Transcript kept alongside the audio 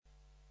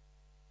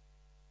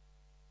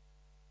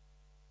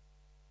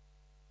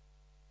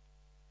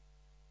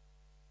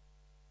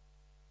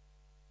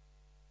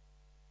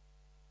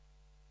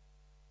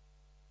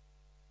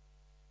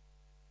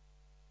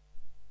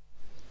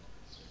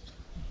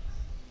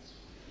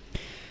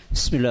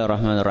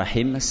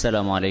Bismillahirrahmanirrahim.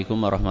 Assalamualaikum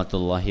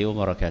warahmatullahi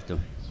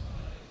wabarakatuh.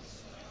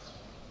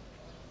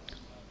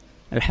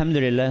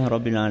 Alhamdulillah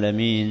Rabbil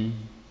Alamin.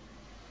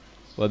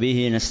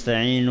 Wabihi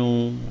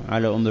nasta'inu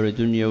ala umri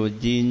dunya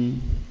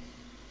waddin.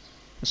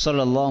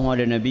 Sallallahu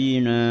ala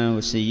nabiyyina wa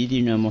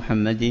sayyidina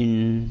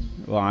Muhammadin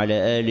wa ala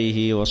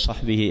alihi wa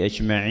sahbihi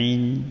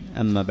ajma'in.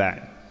 Amma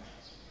ba'd.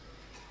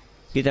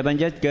 Kita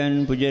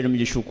panjatkan puja dan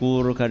puji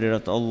syukur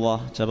kehadirat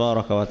Allah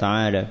Tabaraka wa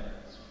Ta'ala.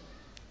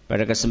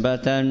 Pada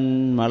kesempatan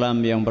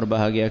malam yang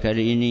berbahagia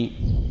kali ini,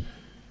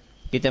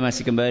 kita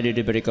masih kembali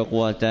diberi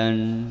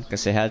kekuatan,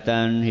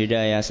 kesehatan,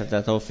 hidayah serta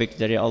taufik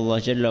dari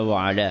Allah Jalla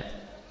wa Ala,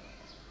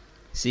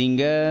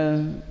 sehingga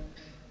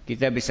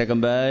kita bisa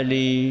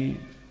kembali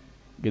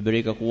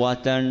diberi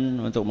kekuatan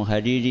untuk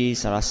menghadiri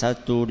salah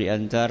satu di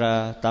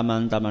antara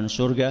taman-taman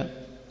surga.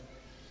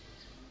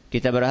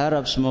 Kita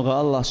berharap semoga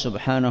Allah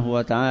Subhanahu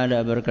wa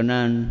Ta'ala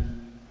berkenan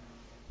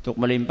untuk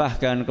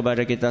melimpahkan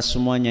kepada kita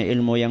semuanya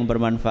ilmu yang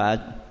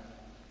bermanfaat,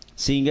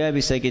 sehingga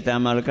bisa kita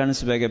amalkan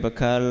sebagai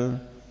bekal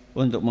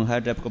untuk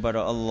menghadap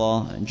kepada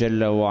Allah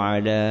Jalla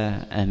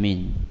wa'ala.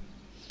 Amin.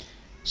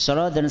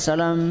 Salat dan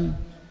salam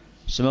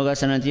semoga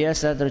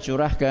senantiasa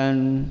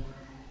tercurahkan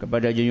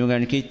kepada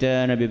junjungan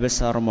kita Nabi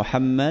besar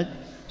Muhammad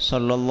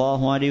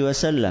sallallahu alaihi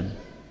wasallam,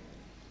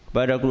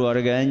 kepada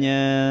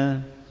keluarganya,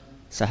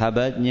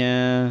 sahabatnya,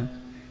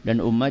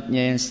 dan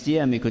umatnya yang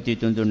setia mengikuti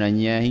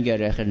tuntunannya hingga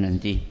akhir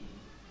nanti.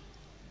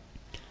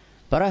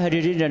 Para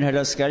hadirin dan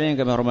hadirat sekalian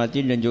yang kami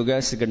hormati, dan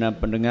juga segenap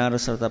pendengar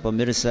serta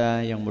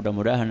pemirsa yang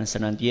mudah-mudahan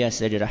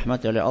senantiasa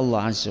dirahmati oleh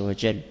Allah Azza wa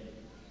Jalla.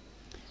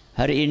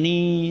 Hari ini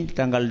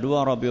tanggal 2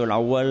 Rabiul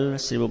Awal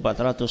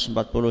 1440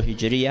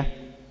 Hijriah,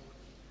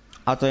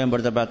 atau yang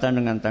bertepatan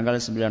dengan tanggal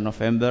 9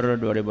 November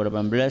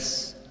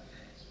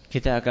 2018,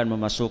 kita akan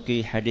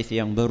memasuki hadis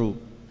yang baru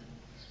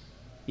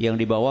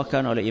yang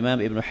dibawakan oleh Imam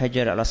Ibn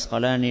Hajar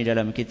Al-Asqalani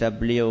dalam kitab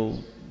beliau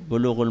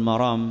Bulughul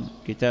Maram,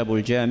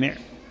 Kitabul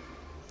Jami',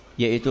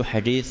 yaitu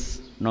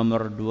hadis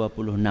nomor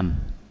 26.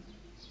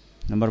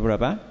 Nomor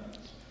berapa?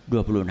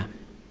 26.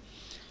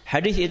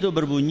 Hadis itu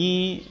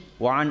berbunyi,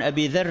 wa an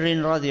Abi Dzar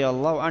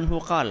radhiyallahu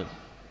anhu qala,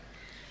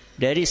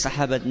 dari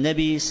sahabat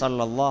Nabi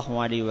sallallahu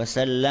alaihi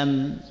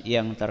wasallam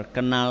yang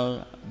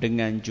terkenal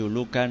dengan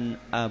julukan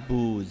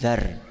Abu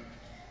Dzar.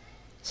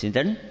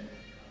 Sinten?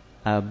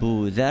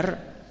 Abu Dzar,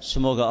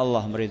 semoga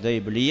Allah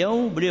meridai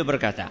beliau. Beliau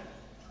berkata,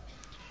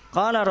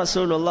 qala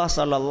Rasulullah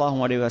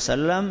sallallahu alaihi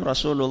wasallam,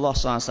 Rasulullah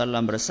sallallahu alaihi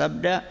wasallam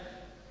bersabda,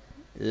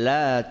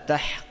 la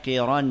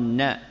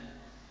tahqiranna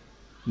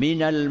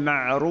minal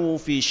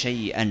ma'rufi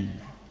syai'an.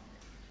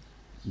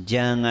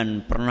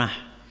 Jangan pernah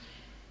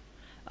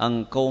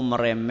engkau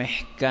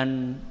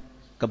meremehkan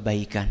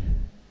kebaikan,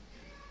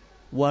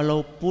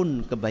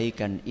 walaupun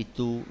kebaikan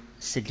itu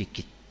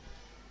sedikit.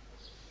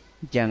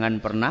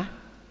 Jangan pernah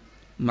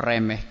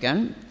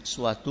meremehkan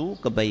suatu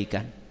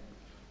kebaikan,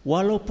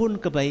 walaupun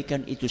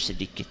kebaikan itu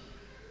sedikit.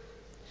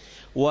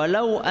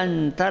 Walau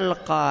an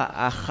talqa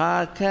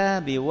akhaka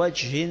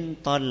biwajhin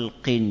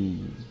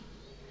talqin.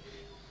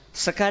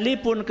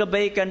 Sekalipun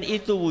kebaikan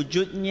itu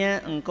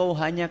wujudnya engkau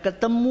hanya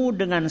ketemu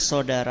dengan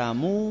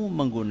saudaramu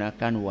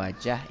menggunakan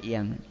wajah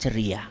yang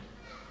ceria.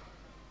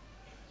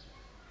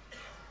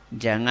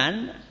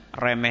 Jangan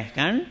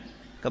remehkan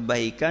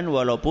kebaikan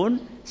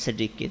walaupun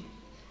sedikit.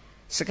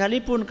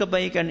 Sekalipun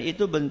kebaikan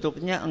itu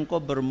bentuknya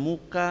engkau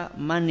bermuka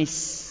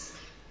manis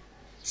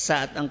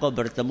saat engkau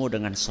bertemu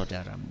dengan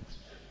saudaramu.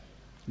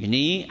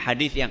 Ini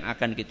hadis yang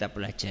akan kita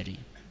pelajari.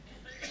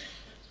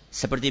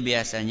 Seperti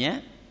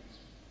biasanya,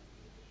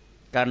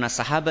 karena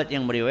sahabat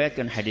yang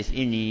meriwayatkan hadis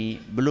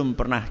ini belum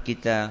pernah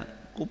kita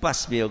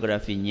kupas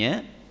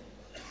biografinya.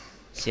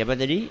 Siapa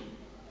tadi?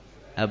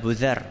 Abu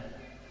Dzar.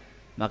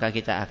 Maka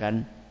kita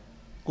akan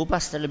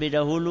kupas terlebih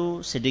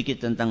dahulu sedikit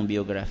tentang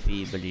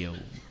biografi beliau.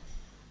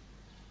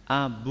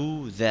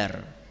 Abu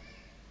Dzar,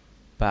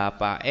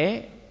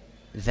 bapake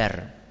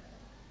Dzar.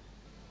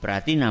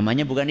 Berarti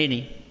namanya bukan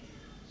ini.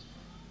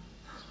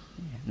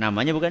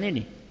 Namanya bukan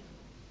ini.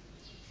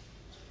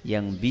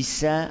 Yang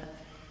bisa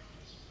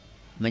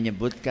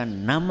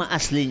menyebutkan nama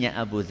aslinya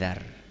Abu Dzar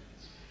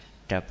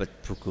dapat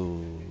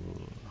buku.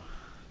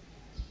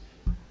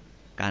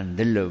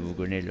 Kandel loh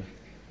buku ini loh.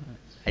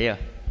 Ayo,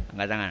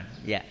 angkat tangan.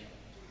 Ya.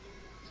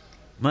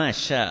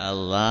 Masya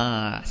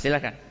Allah.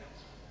 Silakan.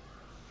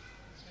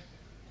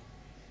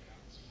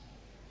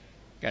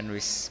 Kan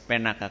wis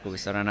penak aku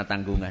wis ora ana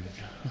tanggungan.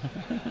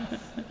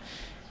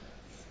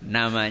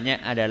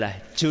 Namanya adalah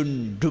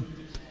Jundub.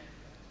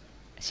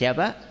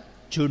 Siapa?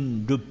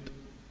 Jundub.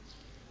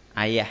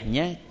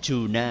 Ayahnya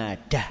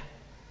Junadah.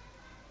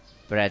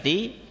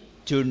 Berarti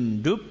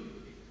Jundub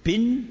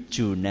bin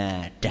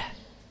Junadah.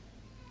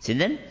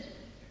 Sinten?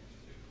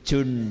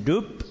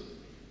 Jundub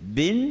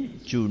bin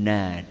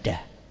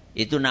Junadah.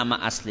 Itu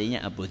nama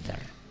aslinya Abu Dzar.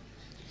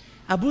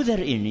 Abu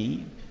Dzar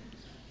ini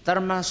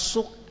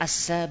termasuk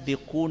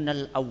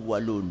as-sabiqunal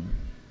awwalun.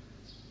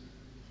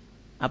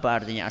 Apa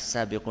artinya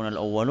as-sabiqunal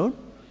awwalun?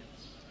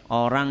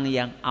 Orang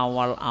yang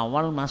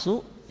awal-awal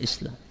masuk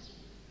Islam.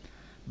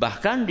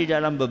 Bahkan di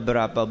dalam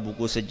beberapa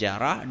buku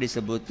sejarah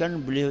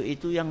disebutkan beliau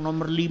itu yang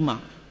nomor 5.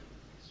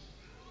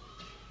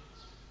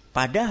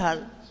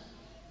 Padahal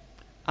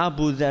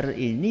Abu Dzar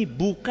ini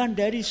bukan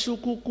dari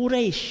suku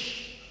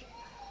Quraisy.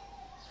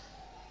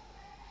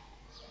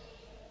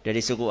 Dari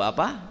suku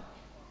apa?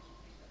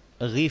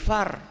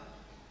 Ghifar.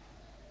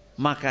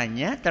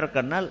 Makanya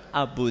terkenal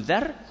Abu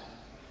Dzar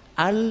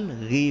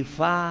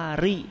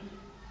Al-Ghifari.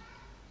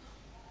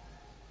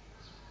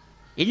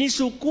 Ini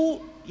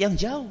suku yang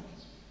jauh.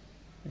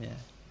 Ya.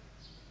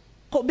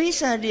 Kok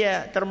bisa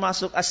dia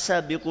termasuk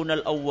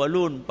as-sabiqunal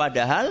awwalun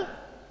padahal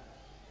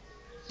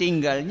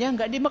tinggalnya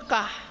enggak di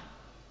Mekah?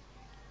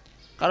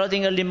 Kalau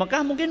tinggal di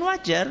Mekah mungkin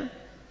wajar.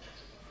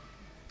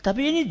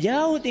 Tapi ini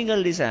jauh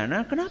tinggal di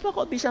sana, kenapa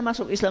kok bisa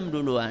masuk Islam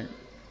duluan?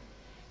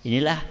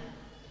 Inilah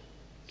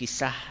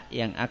kisah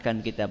yang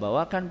akan kita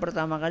bawakan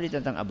pertama kali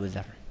tentang Abu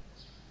Dzar.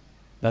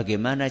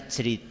 Bagaimana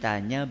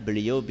ceritanya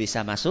beliau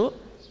bisa masuk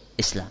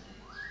Islam.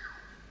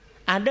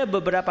 Ada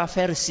beberapa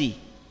versi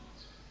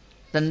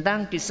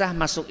tentang kisah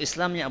masuk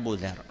Islamnya Abu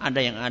Dzar.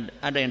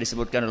 Ada yang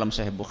disebutkan dalam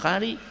Sahih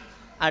Bukhari,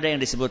 ada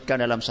yang disebutkan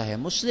dalam Sahih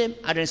Muslim,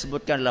 ada yang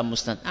disebutkan dalam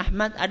Musnad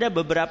Ahmad, ada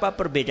beberapa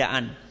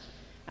perbedaan.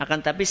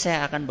 Akan tapi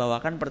saya akan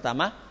bawakan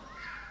pertama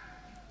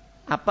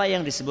apa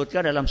yang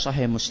disebutkan dalam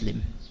Sahih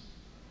Muslim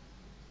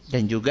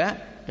dan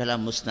juga dalam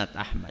Musnad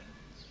Ahmad.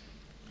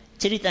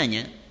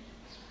 Ceritanya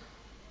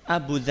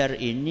Abu Dzar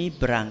ini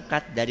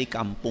berangkat dari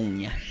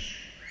kampungnya.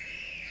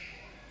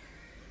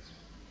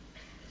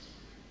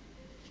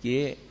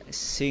 Dia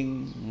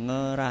sing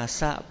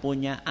ngerasa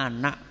punya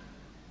anak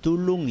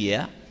tulung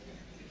ya.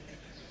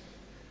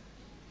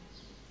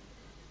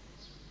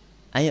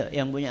 Ayo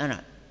yang punya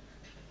anak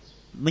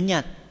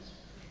menyat.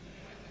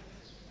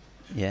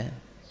 Ya.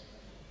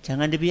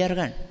 Jangan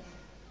dibiarkan.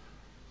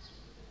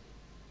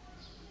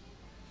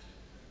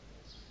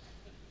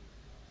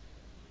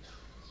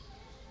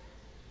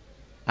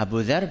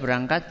 Abu Dzar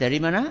berangkat dari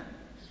mana?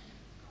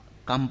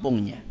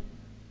 Kampungnya.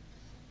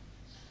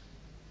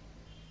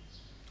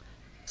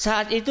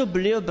 Saat itu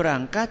beliau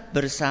berangkat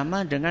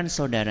bersama dengan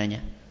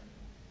saudaranya.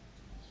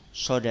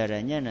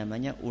 Saudaranya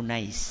namanya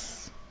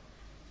Unais.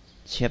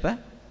 Siapa?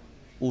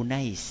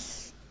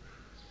 Unais.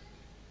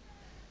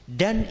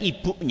 Dan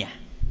ibunya.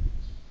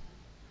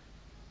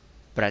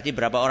 Berarti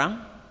berapa orang?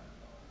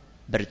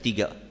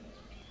 Bertiga.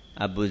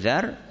 Abu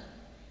Dzar,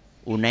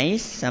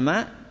 Unais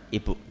sama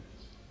ibu.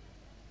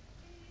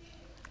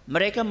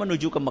 Mereka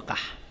menuju ke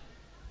Mekah.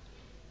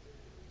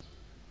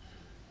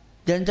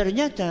 Dan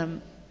ternyata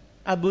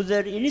Abu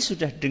Dzar ini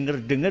sudah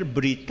dengar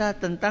berita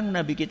tentang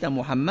Nabi kita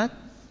Muhammad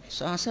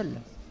SAW.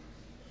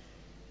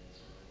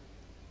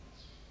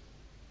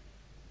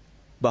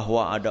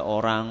 Bahwa ada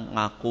orang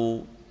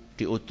ngaku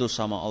diutus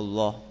sama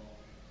Allah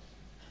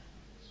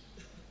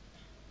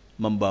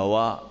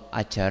membawa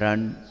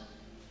ajaran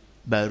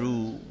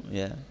baru.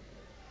 Ya.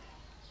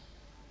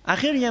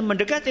 Akhirnya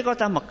mendekati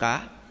kota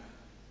Mekah,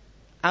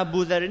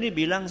 Abu Dzar ini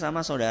bilang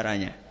sama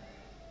saudaranya.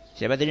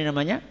 Siapa tadi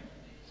namanya?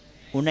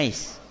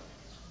 Unais.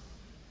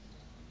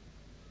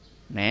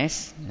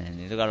 Nes, nah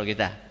itu kalau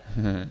kita.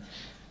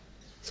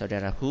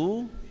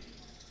 Saudaraku,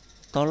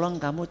 tolong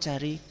kamu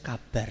cari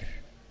kabar.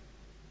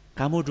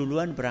 Kamu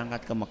duluan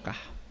berangkat ke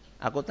Mekah.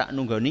 Aku tak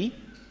nunggoni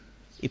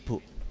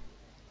ibu.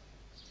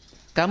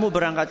 Kamu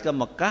berangkat ke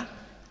Mekah,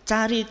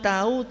 cari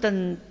tahu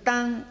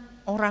tentang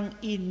orang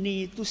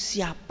ini itu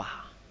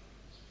siapa.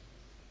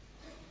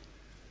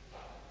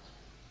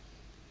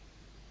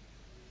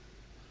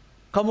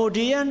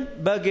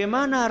 Kemudian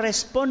bagaimana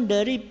respon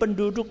dari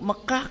penduduk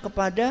Mekah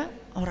kepada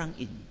orang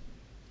ini.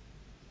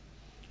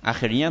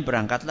 Akhirnya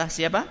berangkatlah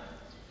siapa?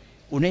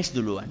 Unais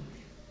duluan.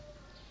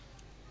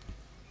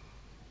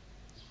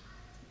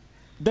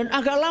 Dan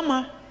agak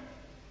lama.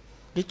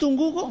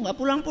 Ditunggu kok nggak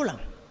pulang-pulang.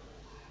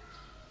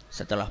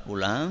 Setelah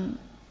pulang,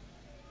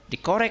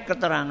 dikorek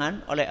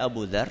keterangan oleh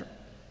Abu Dzar.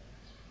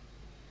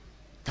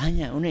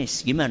 Tanya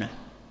Unais, gimana?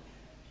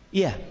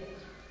 Iya,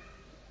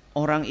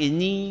 orang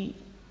ini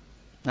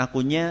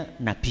ngakunya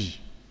Nabi.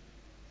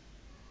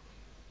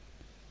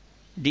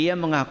 Dia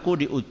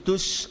mengaku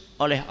diutus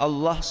oleh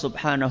Allah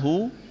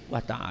Subhanahu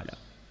wa ta'ala.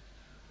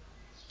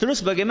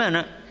 Terus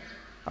bagaimana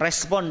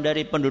respon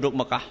dari penduduk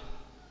Mekah?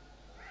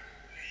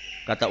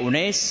 Kata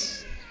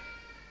Unais,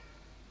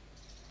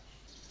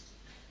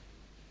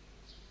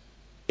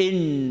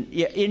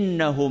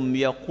 innahum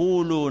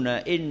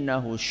yaquluna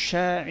innahu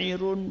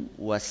syairun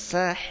wa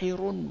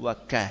sahirun wa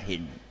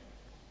kahin.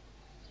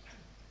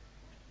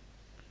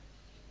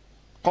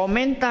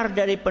 Komentar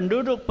dari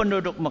penduduk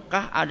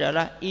Mekah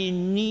adalah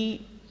ini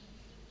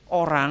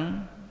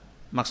orang,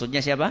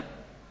 maksudnya siapa?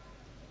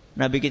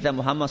 Nabi kita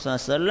Muhammad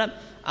SAW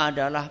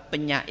adalah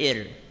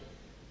penyair.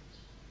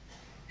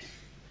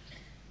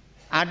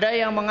 Ada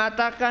yang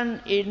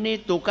mengatakan ini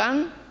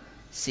tukang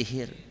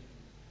sihir.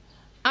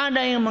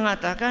 Ada yang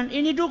mengatakan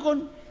ini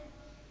dukun.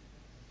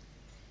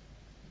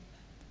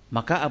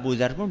 Maka Abu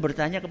Dzar pun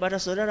bertanya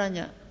kepada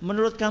saudaranya,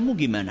 menurut kamu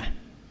gimana?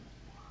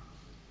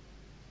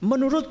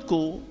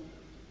 Menurutku,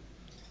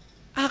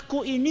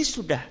 aku ini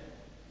sudah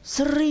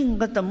sering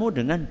ketemu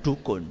dengan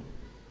dukun.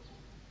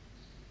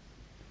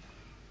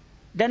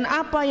 Dan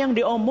apa yang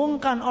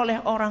diomongkan oleh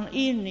orang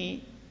ini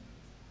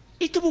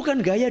itu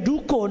bukan gaya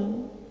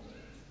dukun.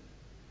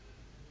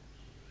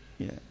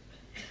 Ya.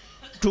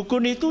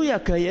 Dukun itu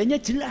ya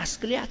gayanya jelas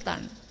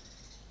kelihatan.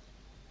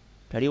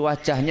 Dari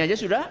wajahnya aja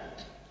sudah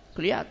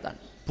kelihatan,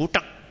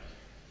 butek.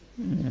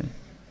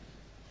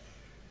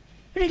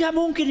 Ini nggak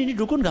mungkin, ini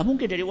dukun nggak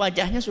mungkin, dari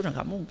wajahnya sudah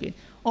nggak mungkin.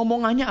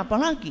 Omongannya apa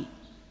lagi?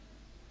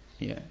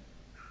 Ya.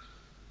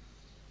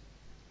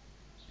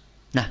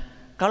 Nah,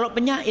 kalau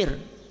penyair,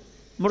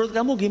 menurut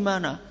kamu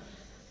gimana?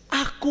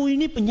 Aku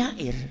ini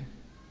penyair.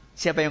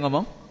 Siapa yang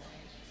ngomong?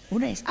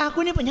 Unais.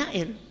 Aku ini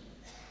penyair.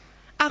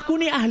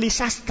 Aku ini ahli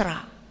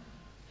sastra.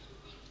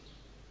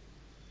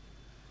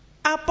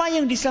 Apa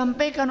yang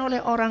disampaikan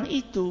oleh orang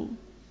itu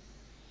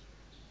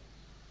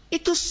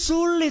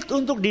sulit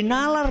untuk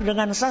dinalar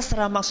dengan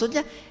sastra.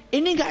 Maksudnya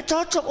ini gak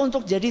cocok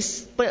untuk jadi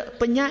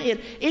penyair.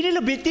 Ini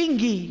lebih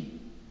tinggi.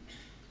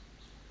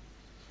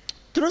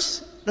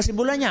 Terus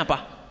kesimpulannya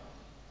apa?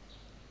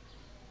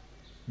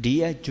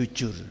 Dia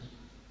jujur.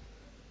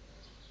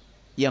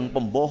 Yang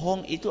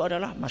pembohong itu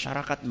adalah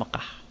masyarakat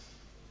Mekah.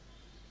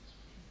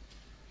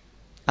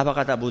 Apa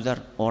kata Abu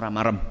Dzar? Orang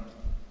marem.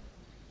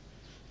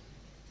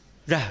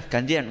 Dah,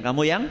 gantian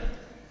kamu yang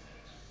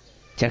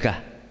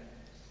jaga.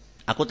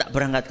 Aku tak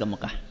berangkat ke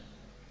Mekah.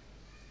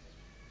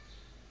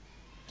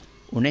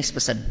 Unais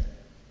pesan,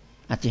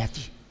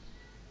 hati-hati.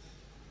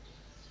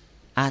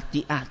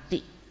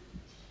 Hati-hati.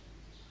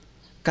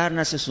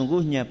 Karena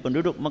sesungguhnya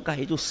penduduk Mekah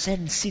itu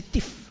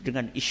sensitif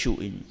dengan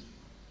isu ini.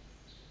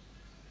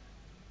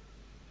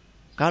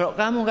 Kalau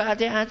kamu gak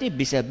hati-hati,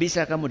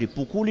 bisa-bisa kamu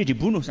dipukuli,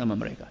 dibunuh sama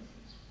mereka.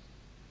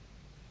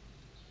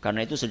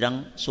 Karena itu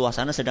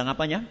suasana sedang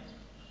apanya?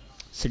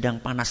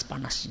 Sedang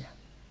panas-panasnya.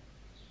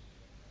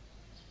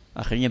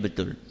 Akhirnya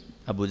betul.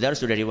 Abu Dzar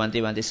sudah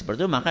diwanti-wanti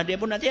seperti itu, maka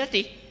dia pun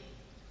hati-hati.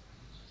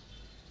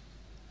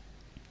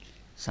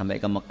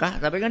 Sampai ke Mekah,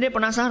 tapi kan dia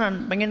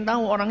penasaran, pengen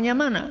tahu orangnya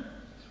mana.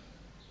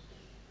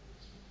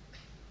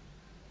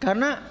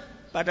 Karena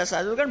pada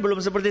saat itu kan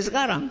belum seperti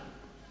sekarang.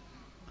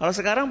 Kalau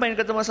sekarang pengen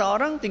ketemu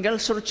seorang, tinggal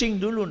searching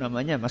dulu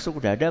namanya,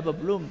 masuk udah ada apa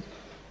belum.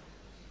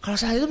 Kalau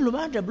saat itu belum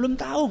ada, belum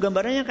tahu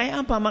gambarannya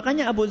kayak apa.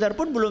 Makanya Abu Dzar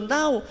pun belum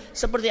tahu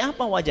seperti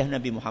apa wajah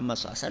Nabi Muhammad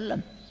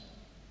SAW.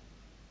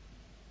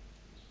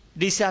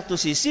 Di satu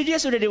sisi dia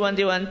sudah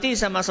diwanti-wanti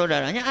sama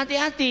saudaranya,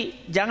 hati-hati,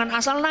 jangan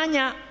asal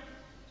nanya.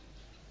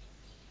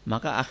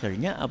 Maka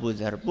akhirnya Abu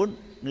Dzar pun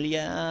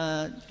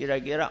melihat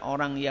kira-kira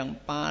orang yang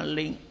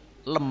paling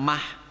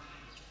lemah,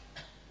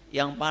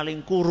 yang paling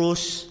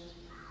kurus,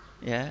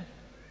 ya,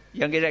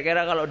 yang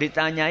kira-kira kalau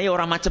ditanyai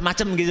orang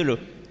macam-macam gitu loh.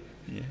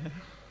 Ya.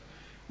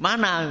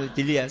 Mana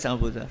dilihat sama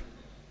Abu Dzar?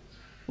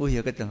 Oh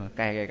ya ketemu,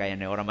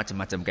 kayaknya orang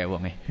macam-macam kayak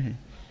wongnya.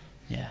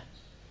 Ya.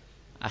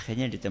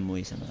 Akhirnya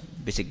ditemui sama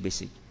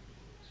bisik-bisik.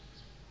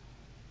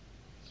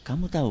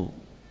 Kamu tahu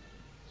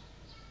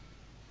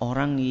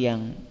orang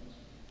yang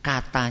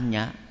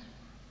katanya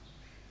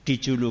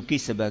dijuluki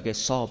sebagai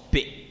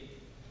sobek.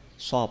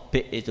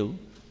 Sobek itu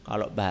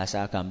kalau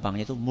bahasa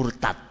gampangnya itu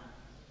murtad.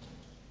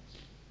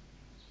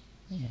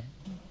 Ya.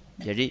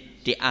 Jadi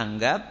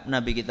dianggap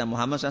Nabi kita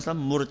Muhammad SAW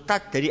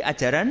murtad dari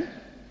ajaran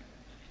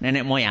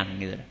nenek moyang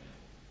gitu.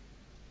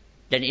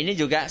 Dan ini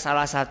juga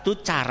salah satu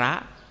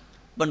cara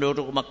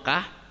penduduk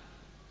Mekah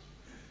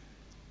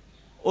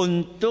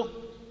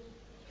untuk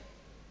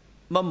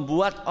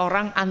membuat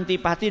orang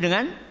antipati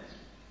dengan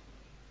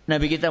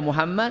Nabi kita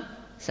Muhammad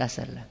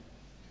SAW.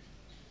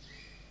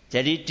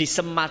 Jadi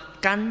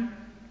disematkan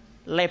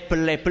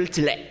label-label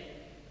jelek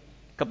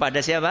kepada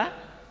siapa?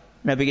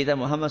 Nabi kita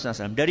Muhammad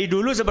SAW. Dari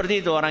dulu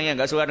seperti itu, orang yang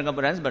gak suka dengan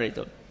kebenaran seperti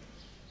itu.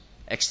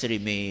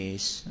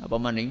 Ekstremis,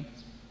 apa maning?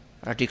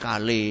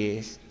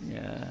 Radikalis,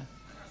 ya.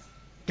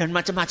 Dan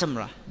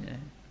macam-macam lah. Ya.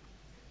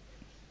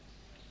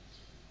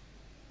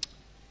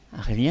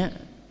 Akhirnya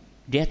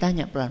dia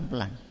tanya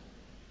pelan-pelan,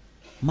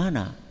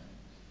 mana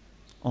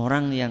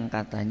orang yang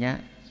katanya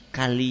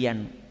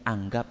kalian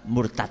anggap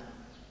murtad?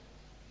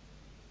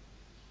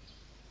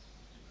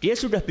 Dia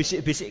sudah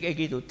bisik-bisik kayak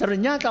gitu.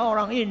 Ternyata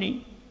orang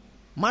ini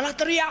malah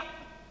teriak.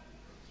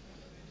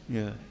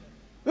 Ya.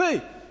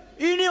 Hei,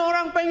 ini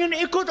orang pengen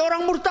ikut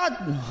orang murtad.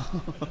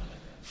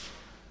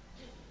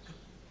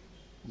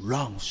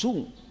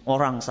 Langsung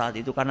orang saat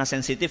itu karena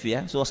sensitif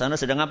ya, suasana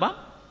sedang apa?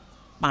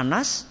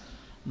 Panas.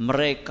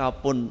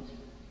 Mereka pun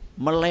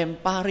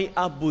melempari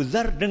Abu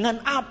Dzar dengan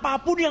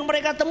apapun yang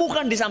mereka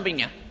temukan di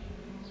sampingnya.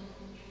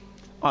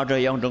 Ada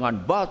yang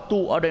dengan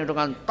batu, ada yang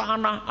dengan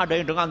tanah, ada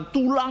yang dengan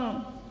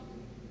tulang.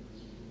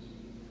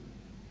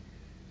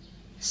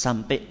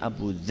 Sampai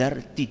Abu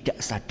Dzar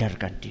tidak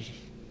sadarkan diri.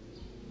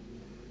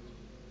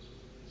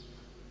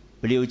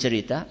 Beliau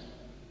cerita,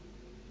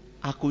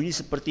 aku ini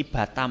seperti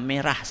bata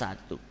merah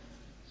satu.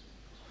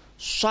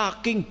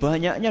 Saking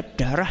banyaknya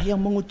darah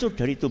yang mengucur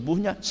dari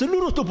tubuhnya,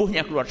 seluruh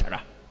tubuhnya keluar darah.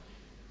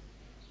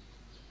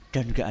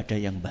 Dan gak ada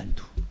yang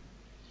bantu.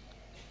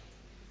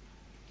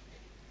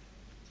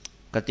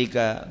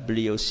 Ketika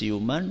beliau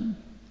siuman,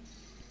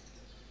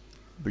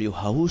 beliau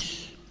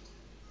haus,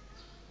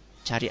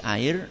 cari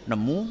air,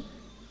 nemu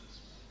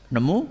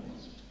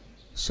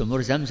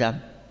sumur Zam-Zam.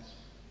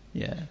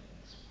 Ya.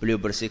 Beliau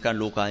bersihkan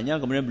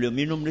lukanya, kemudian beliau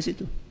minum di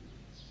situ.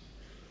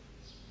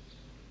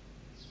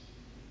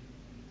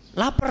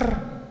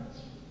 Lapar.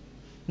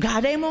 Nggak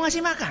ada yang mau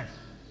ngasih makan.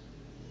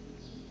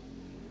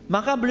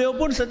 Maka beliau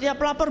pun setiap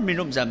lapar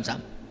minum Zam-Zam.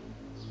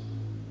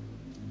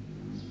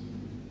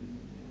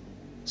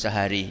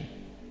 Sehari,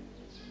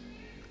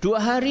 2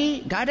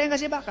 hari, nggak ada yang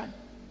ngasih makan.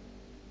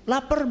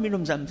 Lapar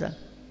minum Zam-Zam.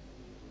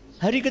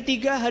 Hari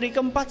ketiga, hari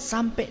keempat,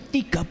 sampai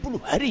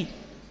 30 hari.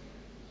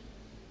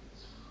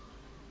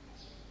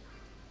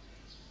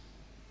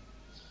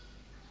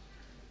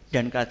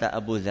 Dan kata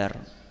Abu Dzar,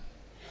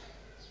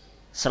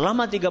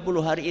 selama 30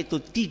 hari itu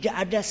tidak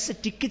ada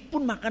sedikit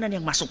pun makanan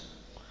yang masuk.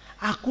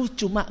 Aku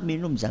cuma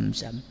minum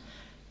Zam-Zam.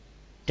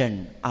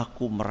 Dan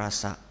aku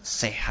merasa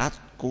sehat,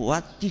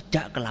 kuat,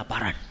 tidak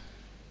kelaparan.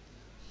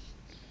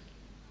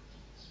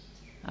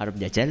 Arab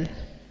jajal.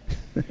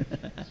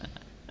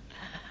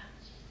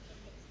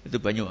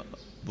 Itu banyak,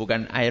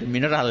 bukan air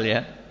mineral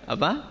ya.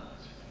 Apa?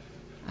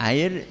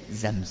 Air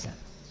Zam-Zam.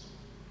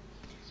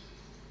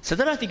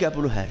 Setelah 30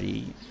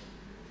 hari,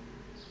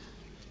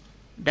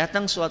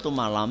 datang suatu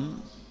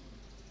malam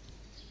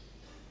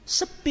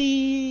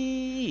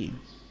sepi.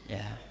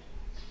 Ya.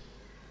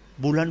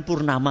 Bulan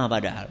purnama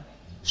padahal.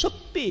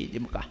 Sepi di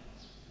Mekah.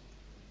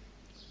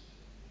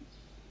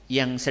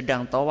 Yang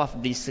sedang tawaf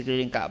di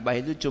sekeliling Ka'bah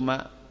itu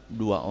cuma 2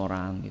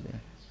 orang gitu.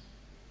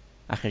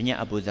 Akhirnya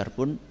Abu Dzar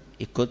pun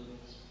ikut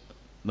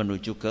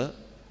menuju ke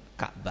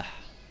Ka'bah.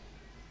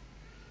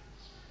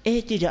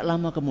 Tidak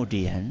lama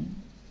kemudian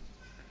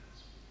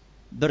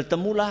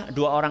bertemulah 2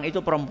 orang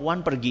itu,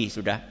 perempuan pergi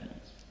sudah.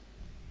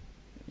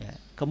 Ya.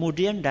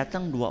 Kemudian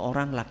datang 2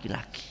 orang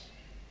laki-laki.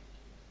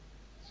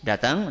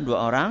 Datang 2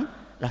 orang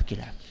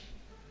laki-laki.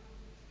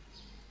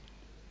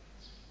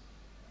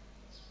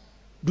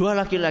 2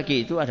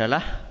 laki-laki itu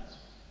adalah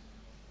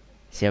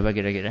siapa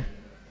kira-kira?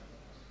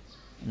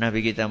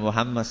 Nabi kita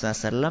Muhammad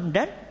SAW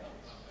dan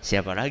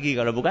siapa lagi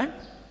kalau bukan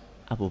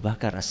Abu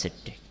Bakar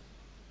As-Siddiq.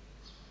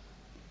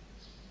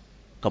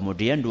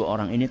 Kemudian 2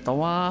 orang ini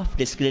tawaf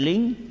di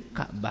sekeliling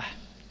Ka'bah,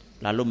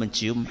 lalu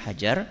mencium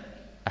Hajar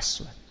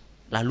Aswad,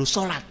 lalu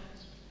sholat.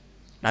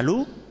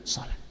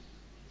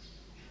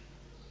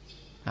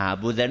 Nah,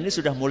 Abu Dzar ini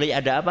sudah mulai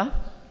ada apa?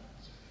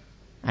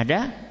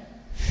 Ada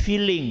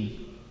feeling.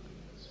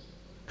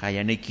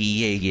 Kayaknya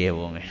kiye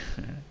wong.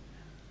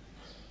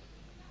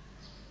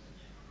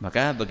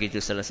 Maka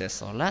begitu selesai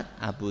sholat,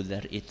 Abu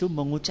Dzar itu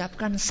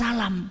mengucapkan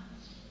salam.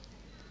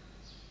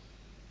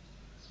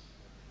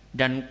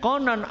 Dan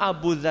konon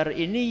Abu Dzar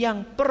ini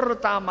yang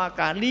pertama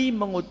kali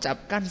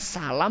mengucapkan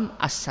salam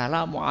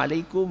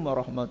Assalamualaikum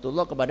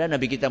warahmatullahi kepada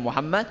Nabi kita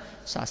Muhammad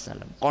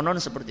SAW.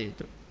 Konon seperti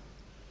itu.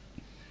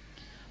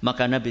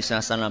 Maka Nabi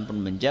SAW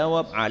pun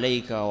menjawab,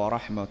 Alaika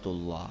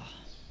warahmatullah.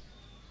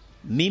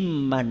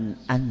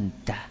 Mimman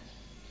anta.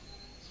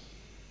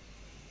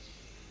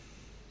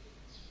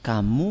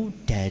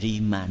 Kamu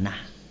dari mana?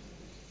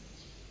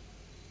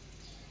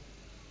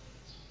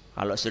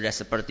 Kalau sudah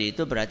seperti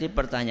itu berarti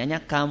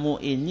pertanyaannya, kamu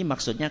ini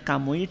maksudnya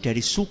kamu ini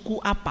dari suku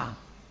apa?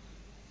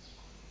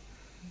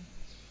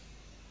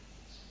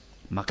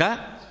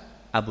 Maka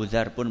Abu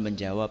Dzar pun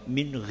menjawab,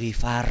 min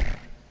Ghifar.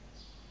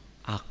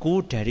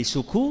 Aku dari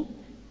suku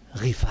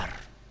Ghifar.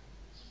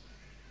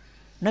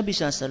 Nabi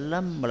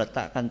SAW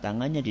meletakkan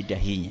tangannya di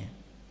dahinya.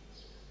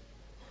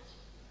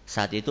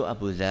 Saat itu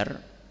Abu Dzar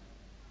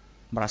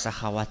merasa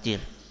khawatir.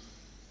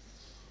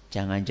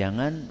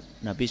 Jangan-jangan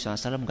Nabi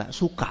SAW gak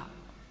suka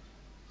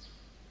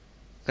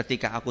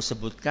ketika aku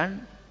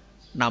sebutkan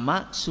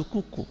nama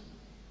sukuku.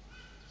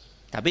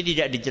 Tapi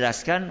tidak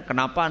dijelaskan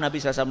kenapa Nabi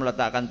SAW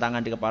meletakkan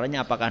tangan di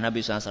kepalanya. Apakah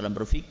Nabi SAW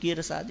berpikir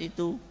saat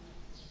itu?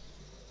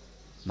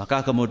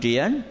 Maka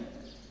kemudian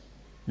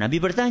Nabi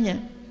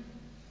bertanya,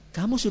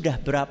 kamu sudah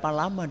berapa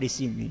lama di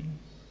sini?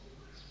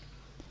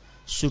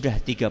 Sudah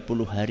 30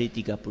 hari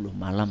 30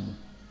 malam.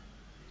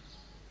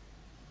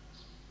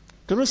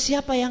 Terus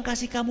siapa yang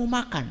kasih kamu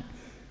makan?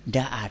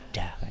 Tidak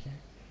ada.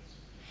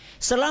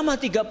 Selama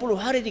 30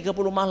 hari 30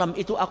 malam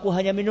itu aku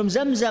hanya minum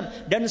Zam-Zam.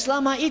 Dan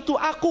selama itu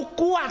aku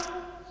kuat.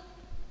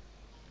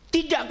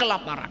 Tidak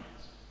kelaparan.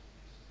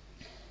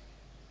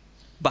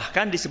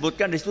 Bahkan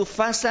disebutkan di situ,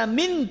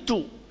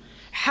 fasamintu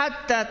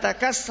hatta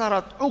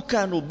takassarat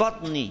ukanu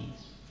batni.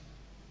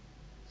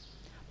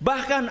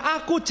 Bahkan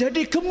aku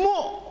jadi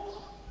gemuk.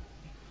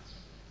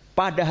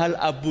 Padahal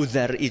Abu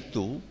Dzar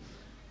itu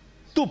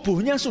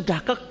tubuhnya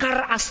sudah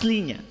kekar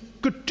aslinya.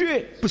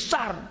 Gede,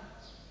 besar.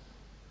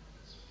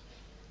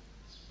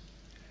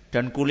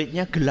 Dan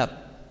kulitnya gelap.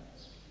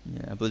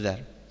 Ya, Abu Dzar.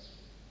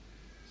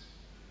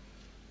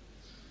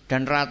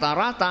 Dan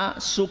rata-rata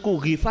suku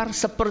Ghifar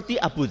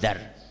seperti Abu Dzar.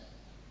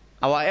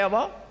 Awalnya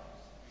apa?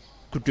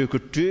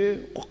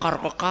 Gede-gede,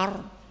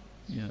 kekar-kekar.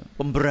 Ya,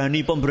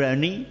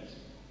 pemberani-pemberani.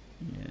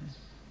 Ya.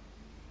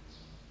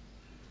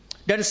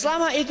 Dan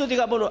selama itu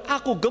 30,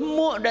 aku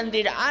gemuk dan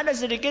tidak ada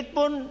sedikit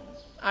pun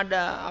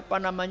ada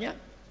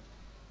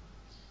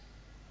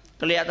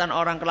kelihatan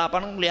orang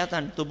kelaparan,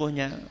 kelihatan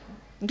tubuhnya.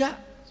 Enggak.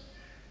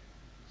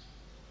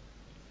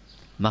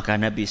 Maka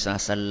Nabi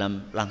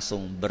SAW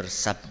langsung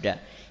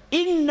bersabda,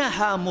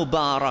 innaha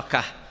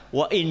mubarakah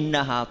wa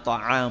innaha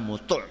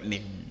ta'amu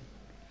tu'min.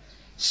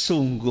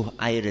 Sungguh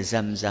air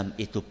Zam-Zam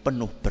itu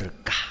penuh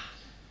berkah.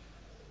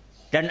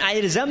 Dan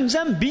air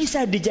Zam-Zam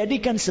bisa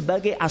dijadikan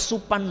sebagai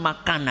asupan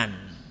makanan.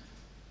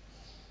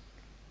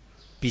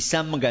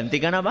 Bisa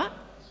menggantikan apa?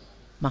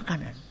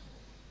 Makanan.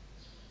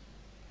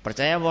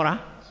 Percaya apa ora?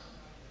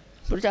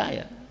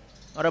 Percaya.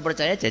 Orang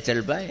percaya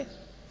jajal baik.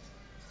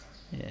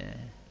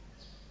 Ya.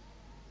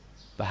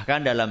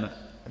 Bahkan dalam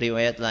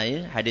riwayat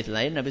lain, hadis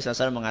lain, Nabi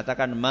SAW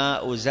mengatakan,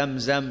 ma'u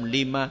Zam-Zam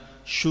lima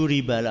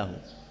syuribalahu.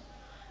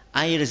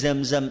 Air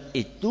Zam-Zam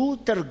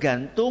itu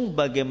tergantung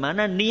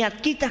bagaimana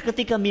niat kita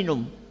ketika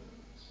minum.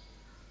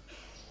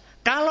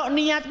 Kalau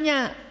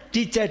niatnya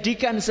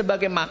dijadikan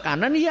sebagai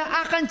makanan, ya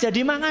akan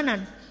jadi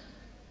makanan.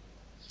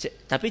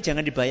 Tapi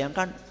jangan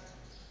dibayangkan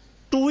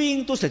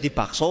tuing terus jadi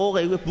bakso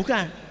kayak gitu,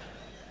 bukan.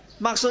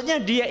 Maksudnya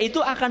dia itu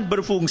akan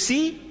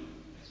berfungsi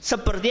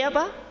seperti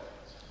apa?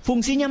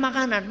 Fungsinya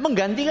makanan,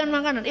 menggantikan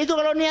makanan. Itu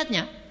kalau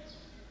niatnya.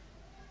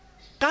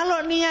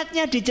 Kalau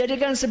niatnya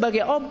dijadikan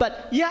sebagai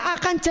obat, ya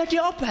akan jadi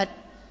obat.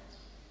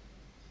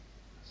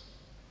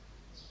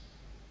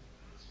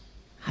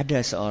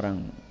 Ada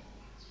seorang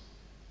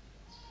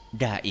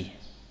dai.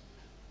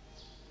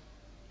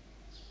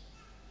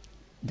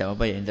 Tidak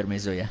apa ya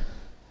intermezzo ya.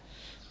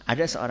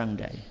 Ada seorang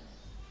dai.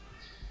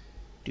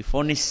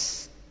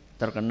 Divonis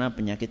terkena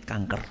penyakit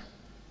kanker.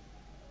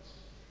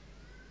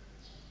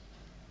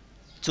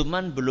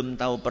 Cuman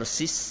belum tahu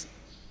persis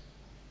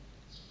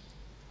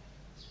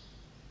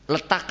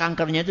letak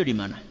kankernya itu di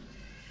mana.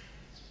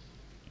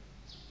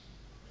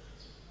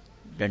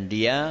 Dan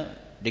dia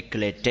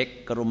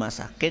digeledek ke rumah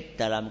sakit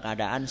dalam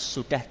keadaan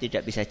sudah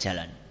tidak bisa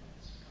jalan.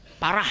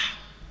 Parah.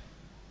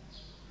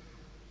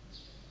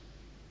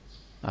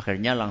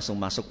 Akhirnya langsung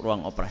masuk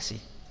ruang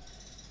operasi.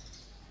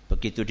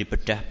 Begitu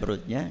dibedah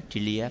perutnya,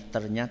 dilihat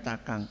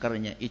ternyata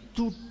kankernya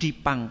itu di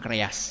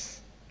pankreas.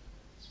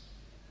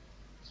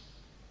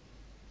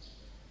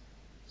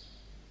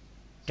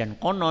 Dan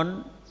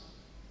konon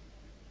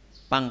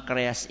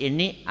pankreas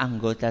ini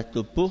anggota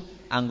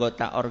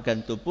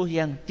organ tubuh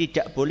yang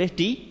tidak boleh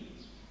di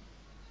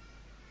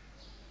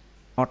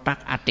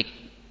otak-atik.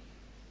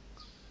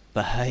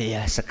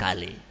 Bahaya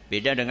sekali.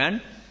 Beda dengan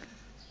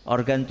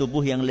organ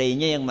tubuh yang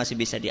lainnya yang masih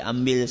bisa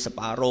diambil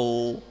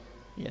separuh.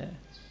 Ya.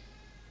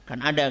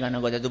 Kan ada kan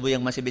anggota tubuh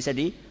yang masih bisa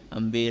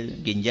diambil.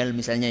 Ginjal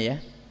misalnya ya.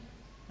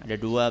 Ada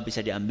 2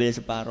 bisa diambil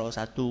separuh,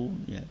 1.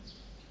 Ya.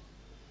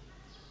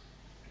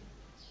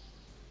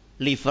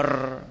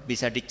 Liver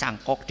bisa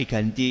dicangkok,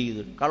 diganti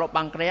gitu. Kalau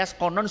pankreas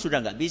konon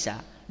sudah nggak bisa.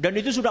 Dan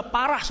itu sudah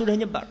parah, sudah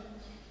nyebar.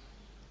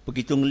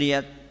 Begitu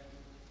ngelihat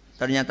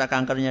ternyata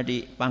kankernya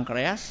di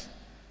pankreas,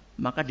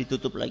 maka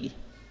ditutup lagi.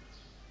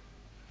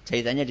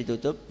 Jahitannya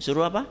ditutup,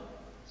 suruh apa?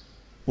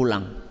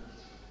 Pulang.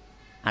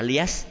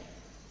 Alias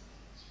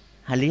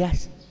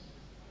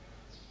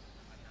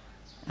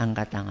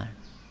angkat tangan.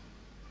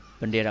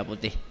 Bendera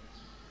putih.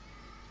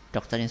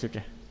 Dokternya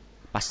sudah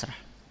pasrah.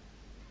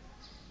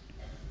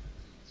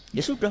 Ya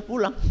sudah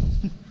pulang.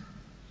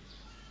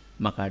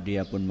 Maka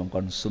dia pun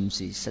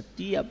mengkonsumsi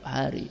setiap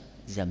hari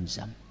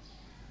Zam-Zam.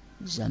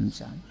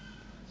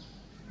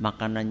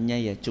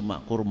 Makanannya ya cuma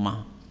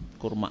kurma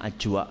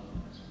ajwa.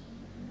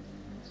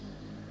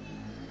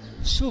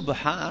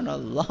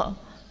 Subhanallah.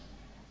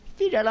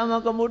 Tidak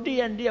lama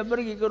kemudian dia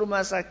pergi ke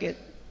rumah sakit.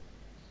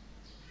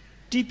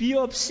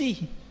 Dibiopsi.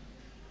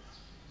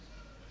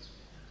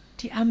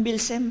 Diambil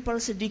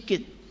sampel sedikit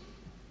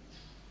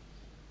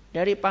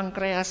dari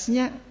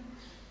pankreasnya.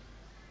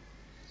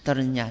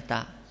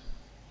 Ternyata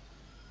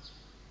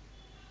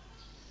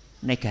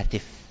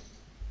negatif.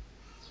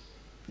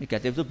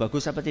 Negatif itu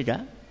bagus apa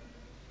tidak?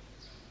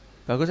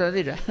 Bagus atau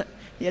tidak?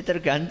 Ya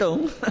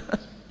tergantung.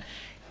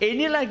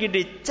 Ini lagi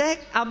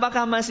dicek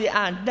apakah masih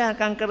ada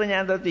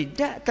kankernya atau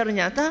tidak.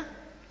 Ternyata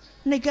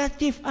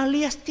negatif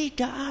alias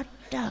tidak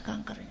ada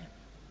kankernya.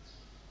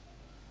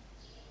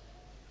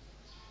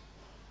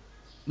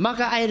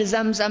 Maka air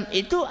Zam-Zam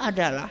itu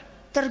adalah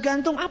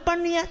tergantung apa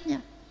niatnya.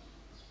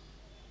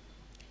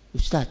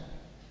 Ustaz,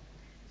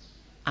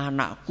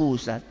 anakku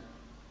Ustaz,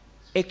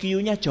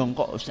 EQ-nya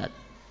jongkok Ustaz.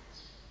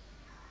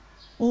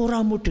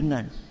 Ora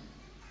mudengan.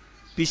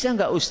 Bisa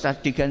enggak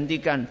Ustaz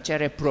digantikan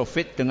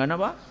cerebrofit dengan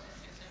apa?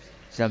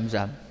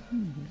 Zam-Zam.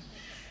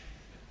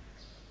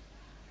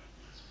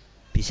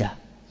 Bisa.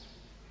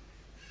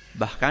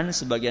 Bahkan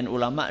sebagian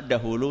ulama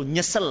dahulu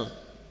nyesel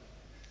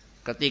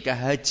ketika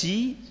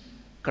haji,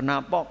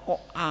 kenapa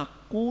kok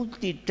aku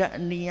tidak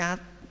niat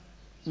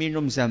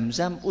minum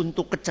Zam-Zam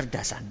untuk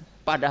kecerdasan.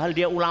 Padahal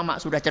dia ulama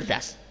sudah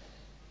cerdas.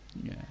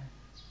 Ya.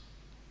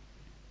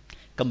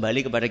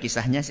 Kembali kepada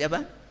kisahnya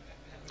siapa?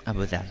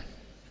 Abu Dzar.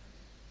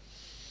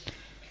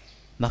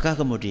 Maka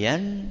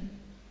kemudian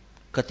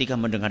ketika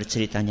mendengar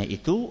ceritanya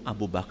itu,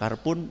 Abu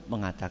Bakar pun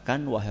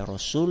mengatakan, wahai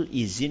Rasul,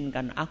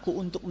 izinkan aku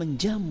untuk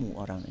menjamu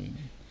orang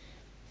ini.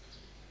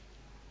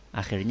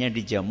 Akhirnya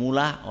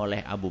dijamulah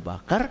oleh Abu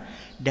Bakar.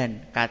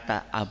 Dan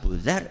kata Abu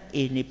Dzar,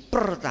 ini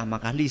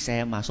pertama kali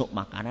saya masuk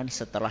makanan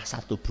setelah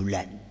 1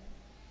 bulan.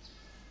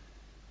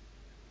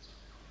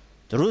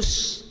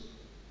 Terus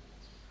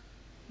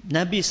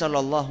Nabi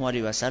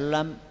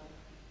SAW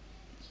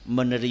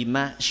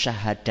menerima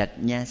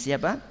syahadatnya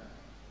siapa?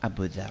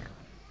 Abu Dzar.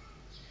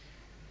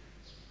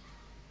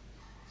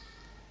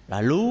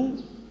 Lalu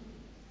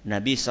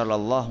Nabi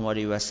SAW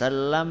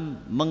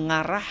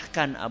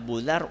mengarahkan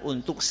Abu Dzar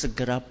untuk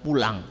segera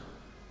pulang.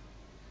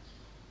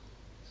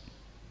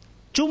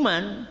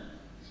 Cuman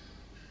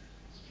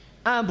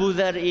Abu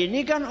Dzar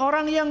ini kan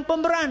orang yang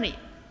pemberani.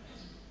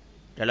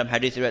 Dalam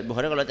hadis riwayat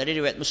Bukhari, kalau tadi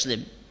riwayat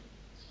Muslim.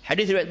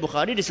 Hadis riwayat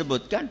Bukhari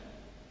disebutkan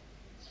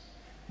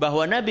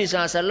bahwa Nabi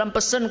SAW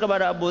pesan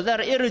kepada Abu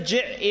Dzar,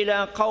 irji'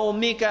 ila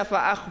qaumika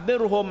fa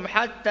akhbirhum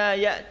hatta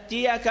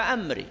ya'tiyaka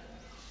amri.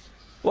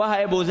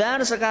 Wahai Abu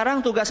Dzar, sekarang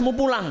tugasmu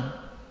pulang.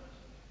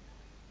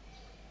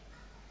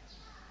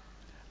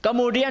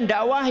 Kemudian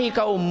dakwahi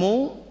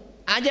kaummu,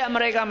 ajak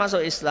mereka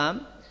masuk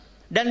Islam,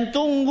 dan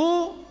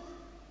tunggu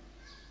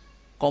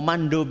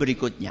komando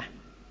berikutnya.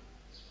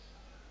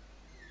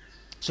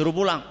 Suruh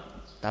pulang.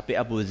 Tapi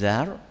Abu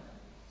Dzar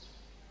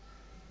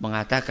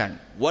mengatakan,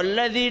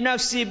 walladzi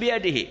nafsi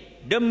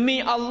biyadihi,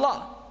 demi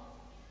Allah,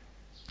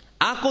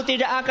 aku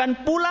tidak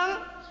akan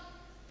pulang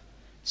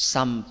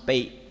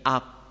sampai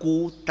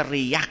aku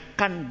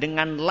teriakkan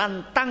dengan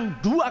lantang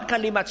 2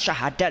 kalimat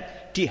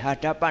syahadat di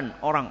hadapan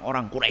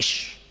orang-orang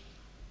Quraisy.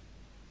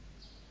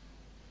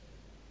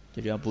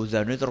 Jadi Abu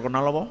Dzar ini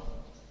terkenal apa?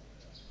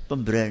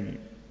 Pemberani,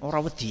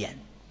 orang wedian.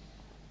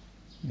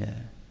 Ya.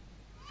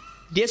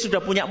 Dia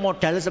sudah punya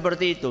modal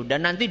seperti itu.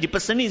 Dan nanti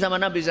dipeseni sama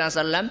Nabi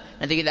SAW.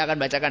 Nanti kita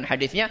akan bacakan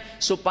hadisnya.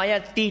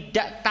 Supaya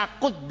tidak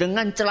takut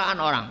dengan celaan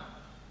orang.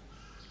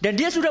 Dan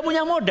dia sudah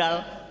punya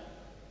modal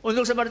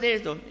untuk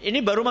seperti itu.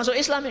 Ini baru masuk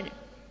Islam ini.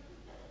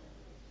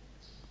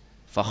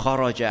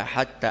 Fakharaja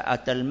hatta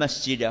atal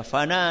masjid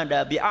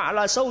fanada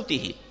bi'a'la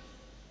sautihi.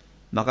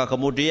 Maka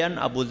kemudian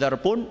Abu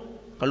Dzar pun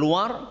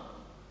keluar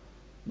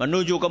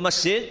menuju ke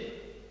masjid.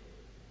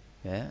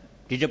 Ya.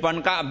 Di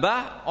depan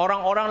Ka'bah,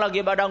 orang-orang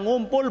lagi pada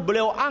ngumpul,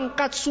 beliau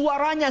angkat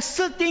suaranya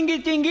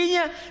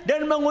setinggi-tingginya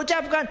dan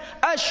mengucapkan,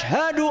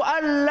 Ashhadu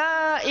an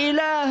la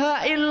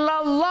ilaha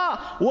illallah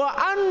wa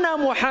anna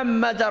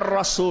Muhammadar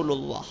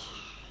Rasulullah.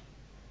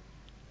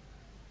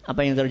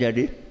 Apa yang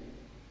terjadi?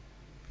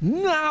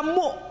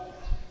 Ngamuk.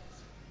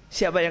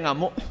 Siapa yang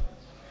ngamuk?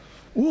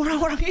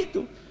 Orang-orang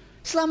itu.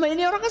 Selama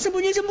ini orang kan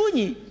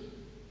sembunyi-sembunyi.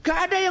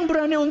 Gak ada yang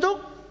berani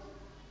untuk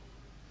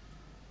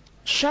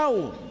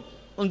show,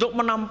 untuk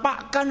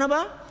menampakkan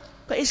apa?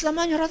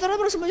 Keislamannya.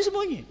 Rata-rata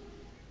bersembunyi-sembunyi.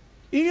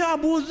 Ini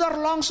Abu Dzar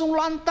langsung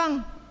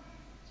lantang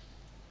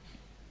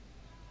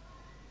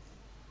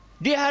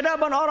di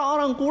hadapan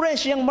orang-orang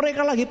Quraisy yang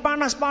mereka lagi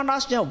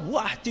panas-panasnya.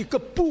 Wah,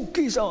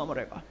 dikebuki sama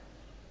mereka.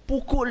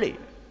 Pukuli.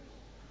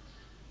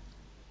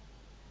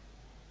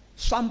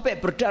 Sampai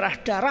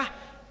berdarah-darah.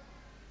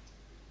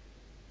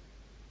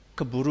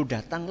 Keburu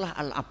datanglah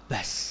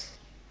Al-Abbas.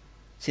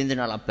 Sinten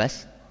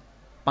Al-Abbas?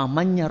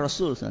 Pamannya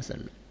Rasul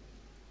SAW.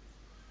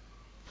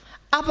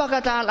 Apa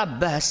kata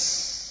Al-Abbas?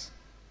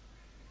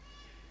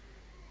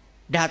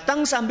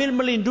 Datang sambil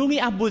melindungi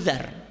Abu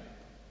Dzar.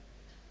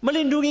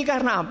 Melindungi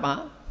karena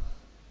apa?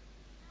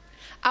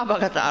 Apa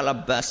kata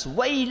Al-Abbas?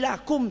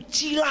 Wailakum,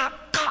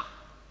 cilaka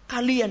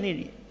kalian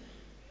ini.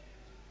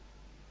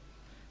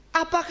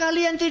 Apa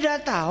kalian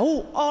tidak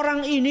tahu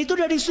orang ini itu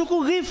dari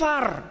suku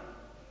Ghifar?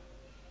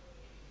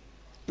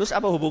 Terus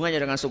apa hubungannya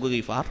dengan suku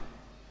Ghifar?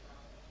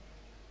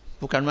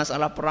 Bukan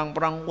masalah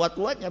perang-perang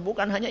kuat-kuatnya,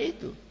 bukan hanya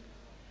itu.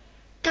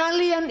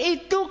 Kalian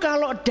itu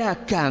kalau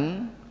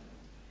dagang,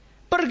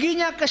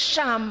 perginya ke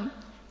Syam,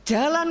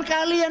 jalan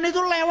kalian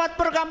itu lewat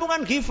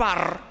perkampungan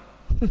Ghifar.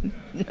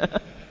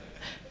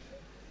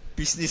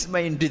 Bisnis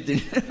minded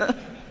ini.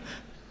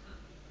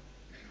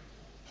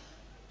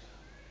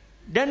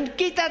 Dan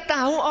kita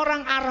tahu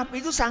orang Arab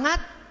itu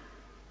sangat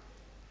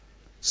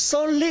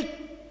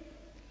solid.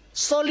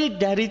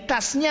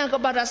 Solidaritasnya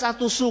kepada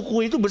satu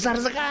suku itu besar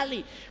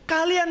sekali.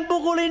 Kalian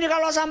pukul ini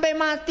kalau sampai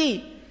mati.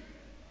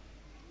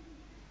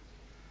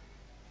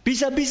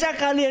 Bisa-bisa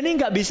kalian ini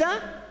nggak bisa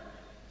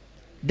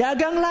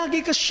dagang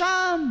lagi ke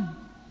Syam.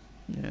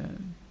 Ya.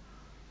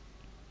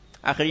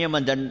 Akhirnya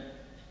mandan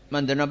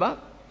apa?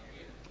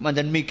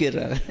 Mandan mikir.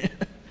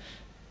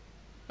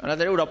 Karena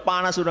tadi udah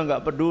panas, udah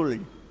nggak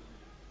peduli.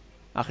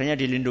 Akhirnya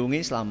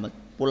dilindungi, selamat,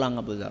 pulang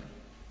Abu Dzar.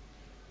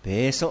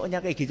 Besoknya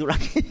kayak gitu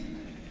lagi.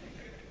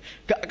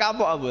 Gak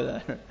kapok Abu Dzar.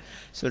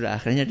 Sudah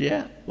akhirnya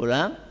dia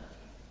pulang,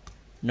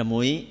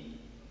 nemui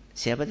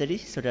siapa tadi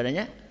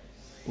saudaranya?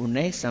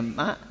 Unais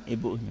sama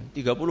ibunya.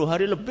 30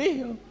 hari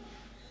lebih.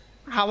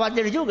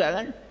 Khawatir juga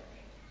kan.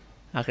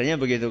 Akhirnya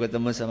begitu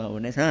ketemu sama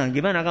Unais, "Nah,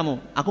 gimana kamu?"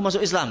 "Aku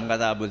masuk Islam,"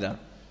 kata Abu Dzar.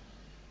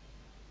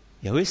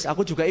 "Ya wis,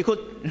 aku juga ikut."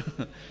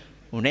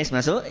 Unais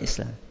masuk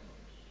Islam.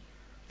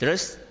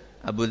 Terus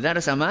Abu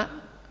Dzar sama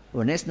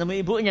Unais nemu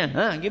ibunya.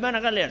 "Hah, gimana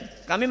kalian?"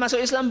 "Kami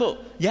masuk Islam,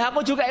 Bu." "Ya,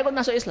 aku juga ikut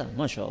masuk Islam."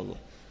 Masya Allah.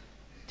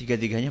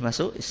 Tiga-tiganya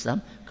masuk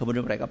Islam,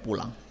 kemudian mereka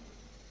pulang.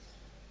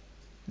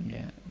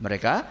 Ya,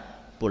 mereka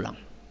pulang.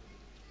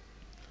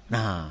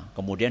 Nah,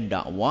 kemudian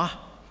dakwah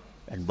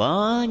dan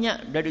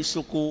banyak dari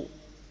suku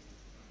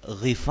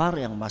Ghifar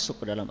yang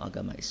masuk ke dalam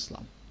agama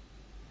Islam.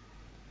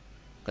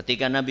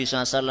 Ketika Nabi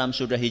SAW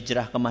sudah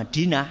hijrah ke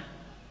Madinah,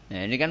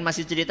 nah ini kan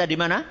masih cerita di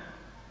mana?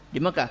 Di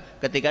Mekah.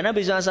 Ketika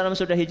Nabi SAW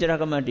sudah hijrah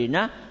ke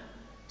Madinah,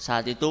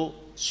 saat itu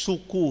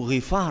suku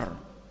Ghifar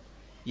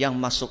yang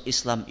masuk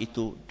Islam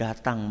itu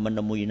datang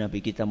menemui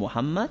Nabi kita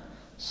Muhammad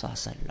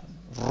SAW.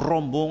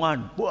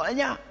 Rombongan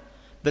banyak,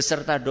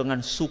 beserta dengan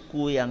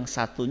suku yang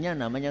satunya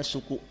namanya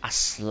suku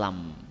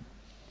Aslam.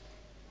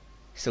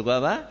 Suku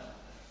apa?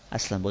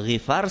 Aslam.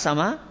 Ghifar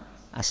sama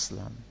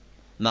Aslam.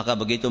 Maka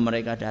begitu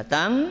mereka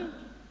datang,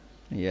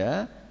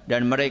 ya,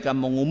 dan mereka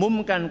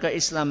mengumumkan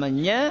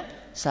keislamannya,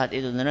 saat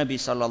itu Nabi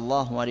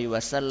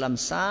SAW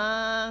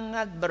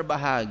sangat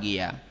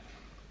berbahagia.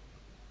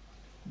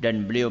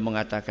 Dan beliau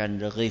mengatakan,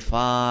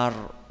 Ghifar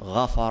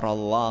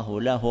ghafarallahu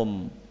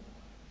lahum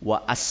wa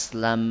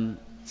aslam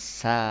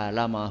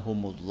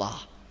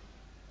salamahumullah.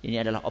 Ini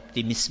adalah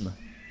optimisme.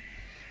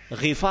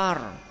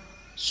 Ghifar,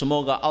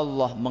 semoga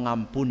Allah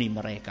mengampuni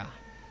mereka.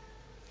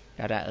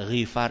 Karena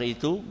Ghifar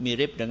itu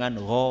mirip dengan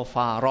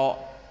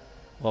Ghafaro.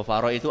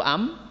 Ghafaro itu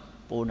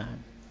ampunan.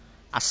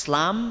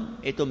 Aslam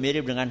itu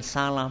mirip dengan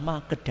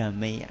salama,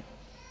 kedamaian.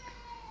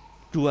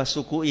 Dua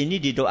suku ini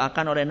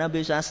didoakan oleh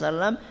Nabi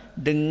SAW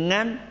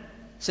dengan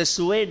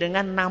sesuai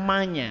dengan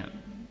namanya.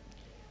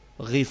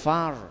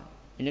 Ghifar,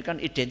 ini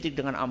kan identik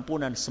dengan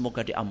ampunan,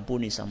 semoga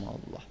diampuni sama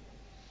Allah.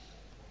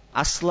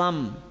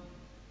 Aslam,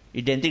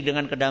 identik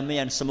dengan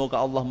kedamaian, semoga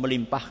Allah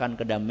melimpahkan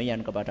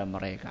kedamaian kepada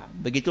mereka.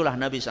 Begitulah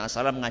Nabi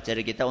SAW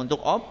mengajari kita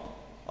untuk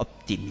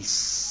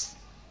optimis.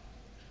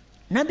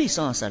 Nabi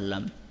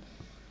SAW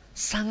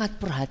sangat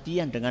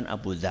perhatian dengan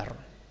Abu Dzar.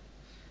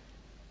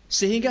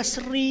 Sehingga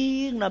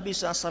sering Nabi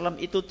SAW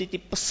itu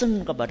titip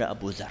pesan kepada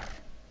Abu Dzar.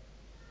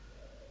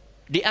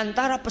 Di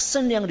antara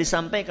pesan yang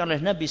disampaikan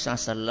oleh Nabi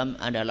SAW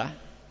adalah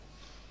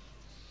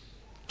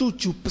 7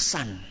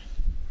 pesan.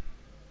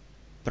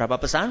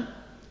 Berapa pesan?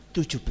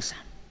 7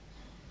 pesan.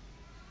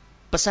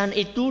 Pesan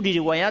itu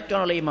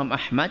diriwayatkan oleh Imam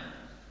Ahmad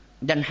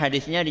dan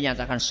hadisnya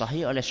dinyatakan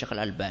sahih oleh Syekh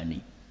Al-Albani.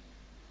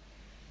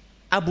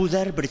 Abu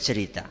Dzar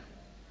bercerita,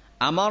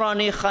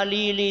 Amarani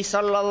Khalili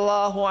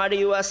sallallahu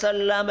alaihi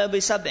wasallam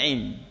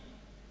bisab'in.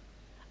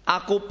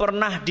 Aku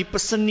pernah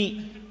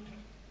dipeseni,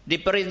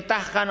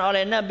 diperintahkan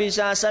oleh Nabi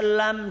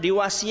SAW,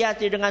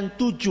 diwasiati dengan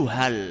 7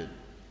 hal.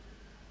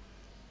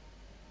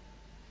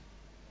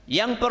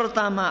 Yang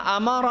pertama,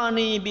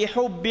 amarani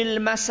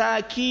bihubbil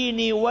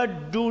masakini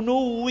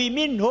wad-dunuwi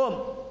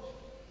minhum.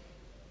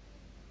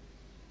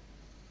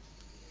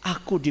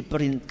 Aku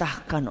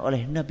diperintahkan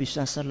oleh Nabi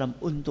SAW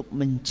untuk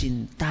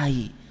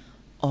mencintai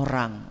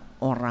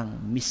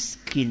orang-orang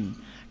miskin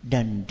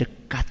dan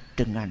dekat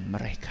dengan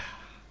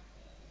mereka.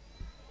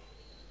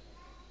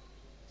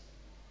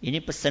 Ini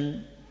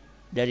pesan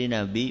dari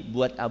Nabi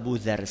buat Abu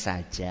Dzar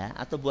saja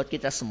atau buat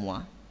kita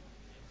semua?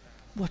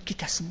 Buat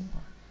kita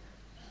semua.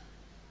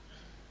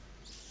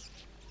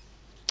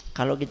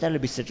 Kalau kita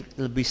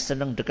lebih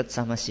senang dekat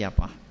sama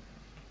siapa?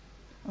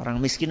 Orang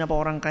miskin apa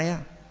orang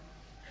kaya?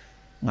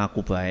 Ngaku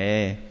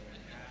bae.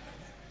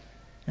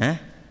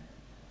 Hah?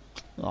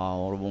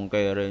 Orang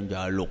kaya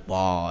njaluk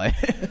bae.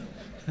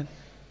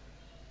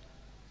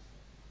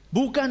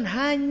 Bukan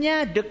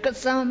hanya dekat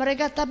sama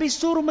mereka, tapi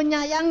suruh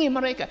menyayangi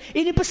mereka.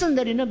 Ini pesan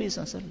dari Nabi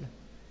SAW.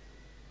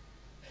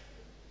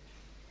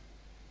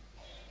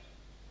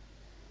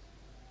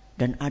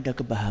 Dan ada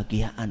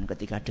kebahagiaan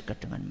ketika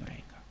dekat dengan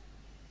mereka.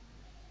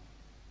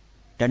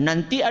 Dan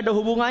nanti ada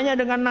hubungannya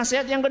dengan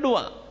nasihat yang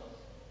kedua.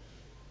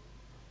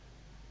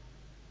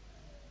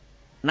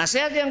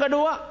 Nasihat yang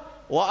kedua,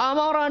 wa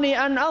amarani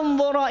an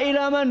anzura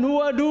ila man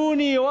huwa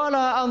duni wa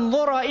la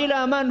anzura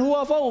ila man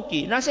huwa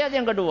fawqi. Nasihat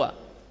yang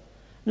kedua.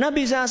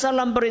 Nabi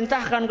SAW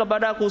perintahkan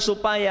kepadaku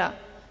supaya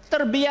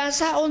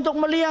terbiasa untuk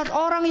melihat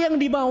orang yang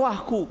di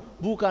bawahku,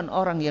 bukan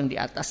orang yang di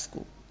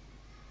atasku.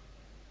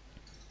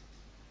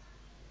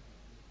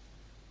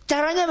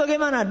 Caranya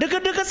bagaimana?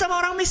 Dekat-dekat sama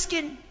orang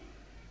miskin.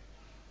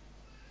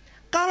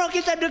 Kalau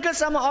kita dekat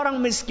sama orang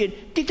miskin,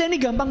 kita ini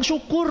gampang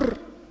syukur.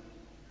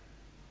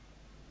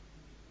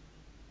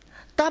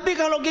 Tapi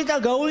kalau kita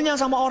gaulnya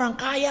sama orang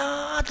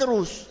kaya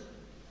terus,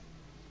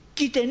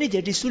 kita ini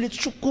jadi sulit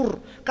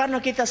syukur. Karena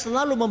kita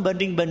selalu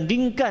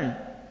membanding-bandingkan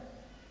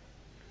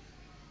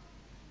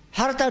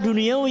harta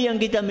duniawi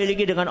yang kita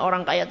miliki dengan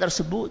orang kaya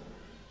tersebut.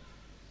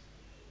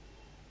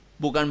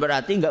 Bukan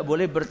berarti nggak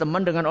boleh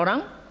berteman dengan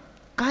orang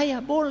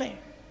kaya, boleh.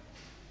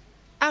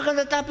 Akan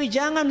tetapi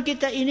jangan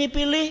kita ini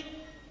pilih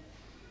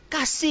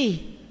kasih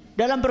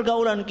dalam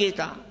pergaulan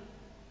kita.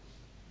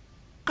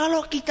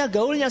 Kalau kita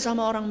gaulnya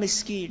sama orang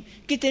miskin,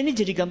 kita ini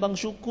jadi gampang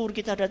syukur.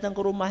 Kita datang ke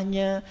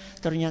rumahnya,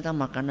 ternyata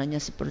makanannya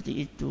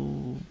seperti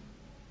itu.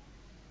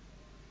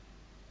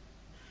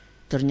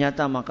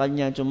 Ternyata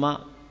makannya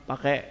cuma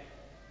pakai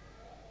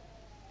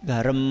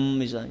garam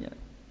misalnya.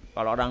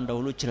 Kalau orang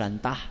dahulu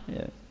jelantah.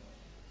 Ya.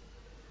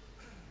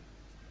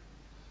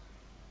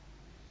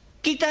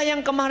 Kita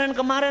yang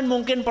kemarin-kemarin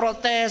mungkin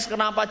protes,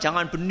 kenapa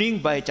jangan bening,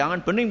 baik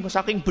jangan bening,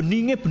 saking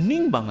beningnya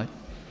bening banget.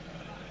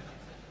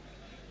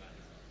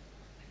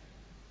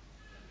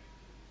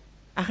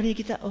 Akhirnya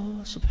kita,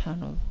 oh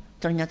subhanallah,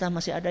 ternyata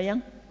masih ada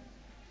yang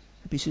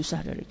lebih susah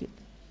dari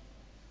kita.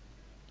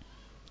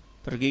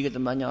 Pergi ke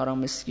tempatnya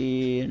orang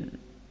miskin,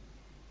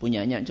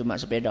 punyanya cuma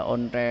sepeda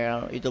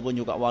ontel, itu pun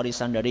juga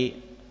warisan dari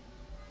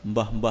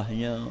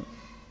mbah-mbahnya.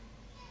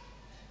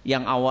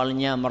 Yang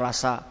awalnya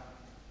merasa,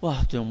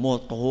 wah itu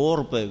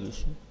motor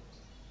bagus.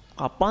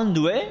 Kapan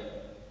duwe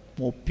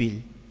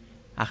mobil?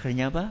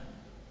 Akhirnya apa?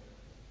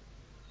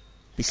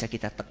 Bisa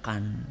kita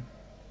tekan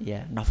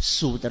ya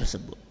nafsu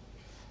tersebut.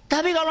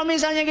 Tapi kalau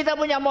misalnya kita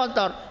punya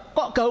motor,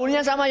 kok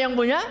gaulnya sama yang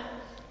punya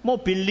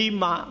mobil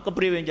 5,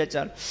 kepriwe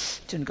jajar.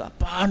 Jen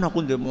kapan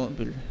aku duwe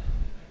mobil?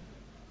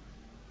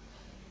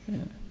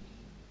 Ya.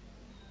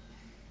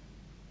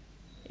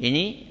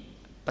 Ini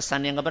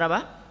pesan yang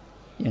keberapa?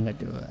 Yang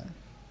kedua.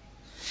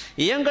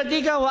 Yang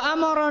ketiga, wa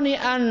amarani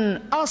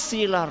an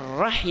asilar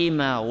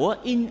rahima wa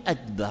in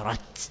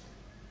adbarat.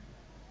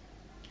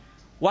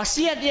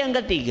 Wasiat yang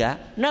ketiga,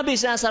 Nabi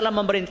SAW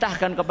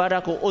memerintahkan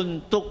kepadaku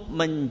untuk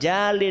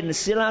menjalin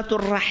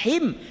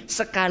silaturahim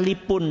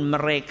sekalipun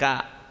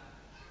mereka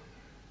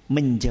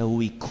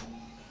menjauhiku.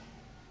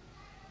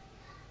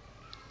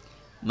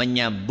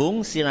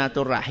 Menyambung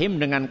silaturahim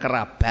dengan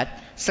kerabat,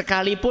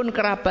 sekalipun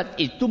kerabat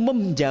itu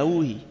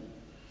menjauhi.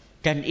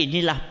 Dan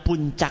inilah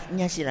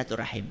puncaknya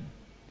silaturahim.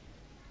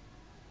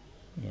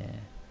 Ya.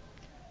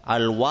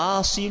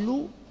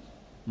 Al-wasilu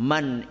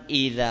man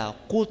idza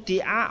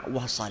quti'a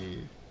wasal.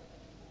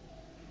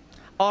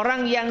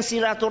 Orang yang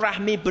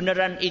silaturahmi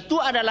beneran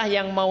itu adalah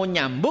yang mau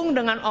nyambung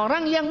dengan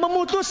orang yang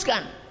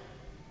memutuskan.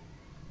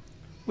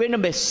 Gue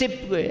nembe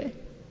sip gue.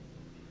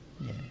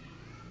 Ya.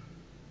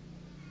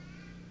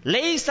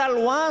 Laisal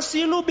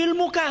wasilu bil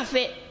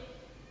mukafi.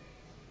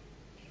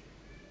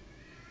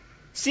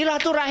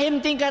 Silaturahim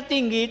tingkat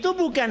tinggi itu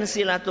bukan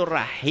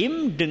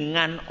silaturahim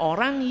dengan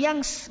orang yang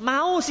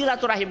mau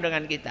silaturahim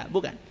dengan kita,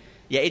 bukan.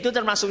 Ya itu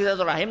termasuk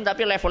silaturahim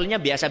tapi levelnya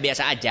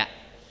biasa-biasa aja.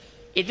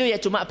 Itu ya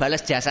cuma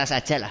balas jasa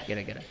sajalah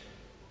kira-kira.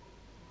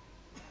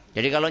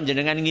 Jadi kalau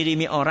jenengan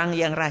ngirimi orang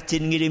yang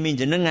rajin ngirimi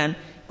jenengan,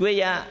 gue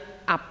ya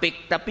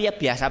apik tapi ya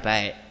biasa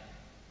baik.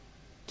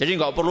 Jadi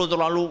nggak perlu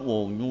terlalu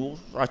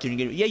rajin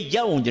ngirimi. Ya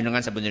iya jenengan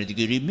sebenarnya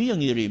dikirimi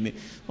yang ngirimi.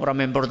 Orang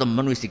member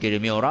temen wis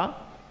dikirimi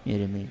orang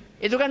ngirimi.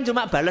 Itu kan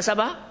cuma balas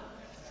apa?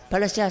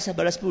 Balas jasa,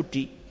 balas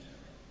budi.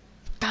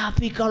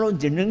 Tapi kalau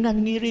jenengan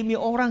ngirimi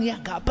orang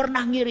yang nggak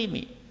pernah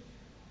ngirimi,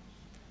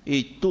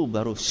 itu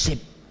baru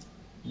sip.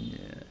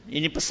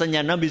 Ini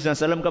pesannya Nabi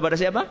SAW kepada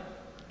siapa?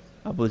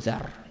 Abu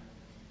Dzar.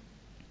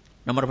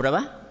 Nomor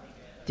berapa?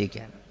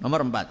 3.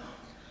 Nomor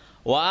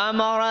 4. Wa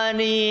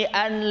amarani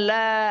an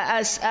la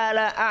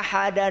as'ala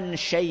ahadan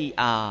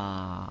syai'a.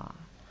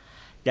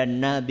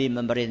 Dan Nabi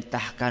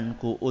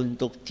memerintahkanku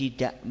untuk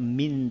tidak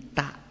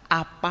minta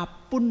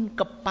apapun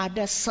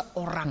kepada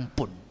seorang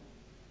pun.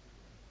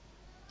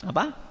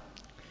 Apa?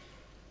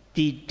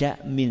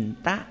 Tidak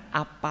minta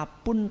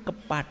apapun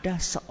kepada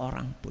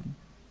seorang pun.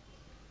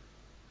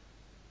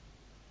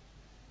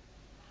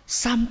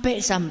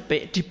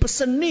 Sampai-sampai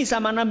dipeseni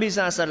sama Nabi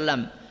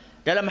SAW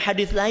dalam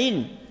hadis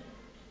lain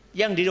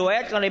yang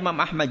diriwayatkan oleh Imam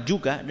Ahmad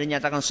juga dan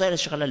dinyatakan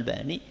sahih Syekh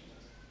Al-Albani,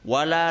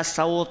 wala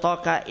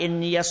sautaka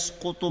in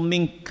yasqutu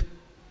mink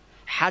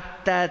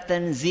hatta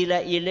tanzila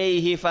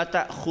ilaihi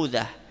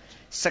fata'khudah.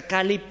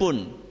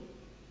 Sekalipun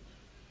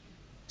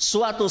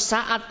suatu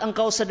saat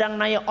engkau sedang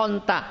naik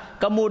onta,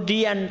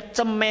 kemudian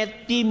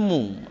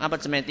cemetimu, apa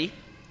cemeti?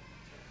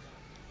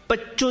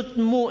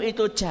 Pecutmu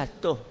itu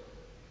jatuh.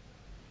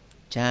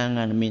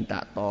 Jangan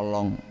minta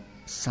tolong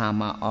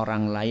sama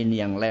orang lain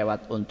yang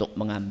lewat untuk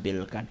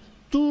mengambilkan.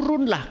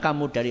 Turunlah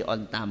kamu dari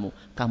ontamu,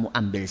 kamu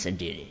ambil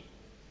sendiri.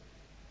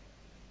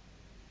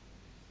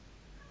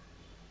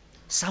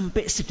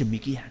 Sampai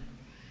sedemikian.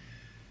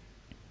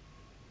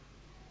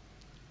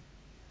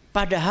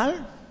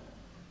 Padahal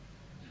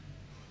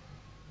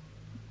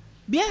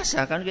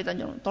biasa kan kita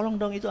nyolong, tolong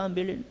dong itu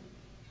ambilin.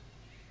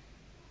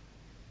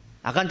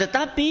 Akan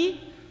tetapi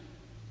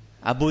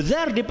Abu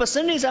Dzar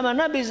dipeseni sama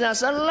Nabi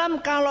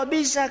SAW, kalau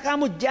bisa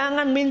kamu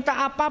jangan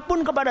minta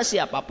apapun kepada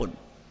siapapun.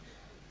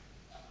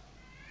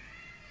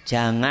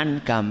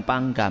 Jangan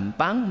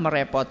gampang-gampang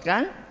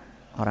merepotkan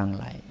orang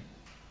lain.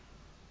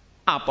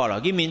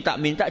 Apalagi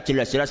minta-minta,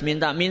 jelas-jelas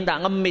minta-minta,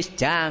 ngemis.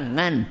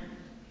 Jangan.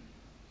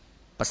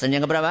 Pesan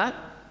yang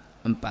keberapa?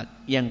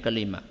 4. Yang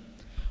kelima.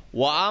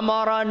 Wa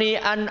amarani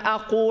an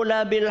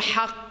aqula bil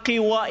haqqi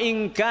wa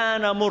in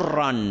kana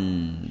murran.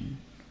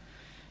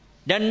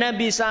 Dan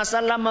Nabi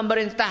SAW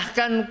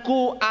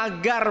memerintahkanku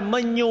agar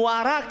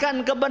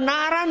menyuarakan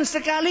kebenaran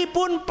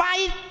sekalipun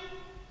pahit.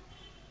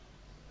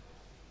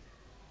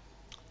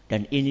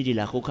 Dan ini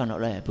dilakukan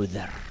oleh Abu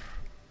Dzar.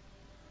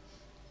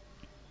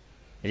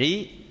 Jadi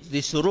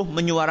disuruh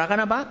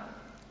menyuarakan apa?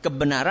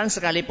 Kebenaran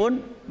sekalipun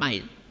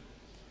pahit.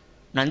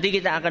 Nanti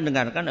kita akan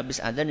dengarkan habis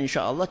adzan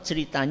insyaallah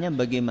ceritanya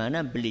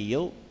bagaimana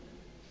beliau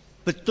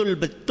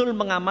betul-betul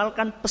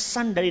mengamalkan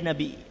pesan dari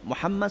Nabi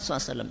Muhammad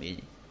SAW ini.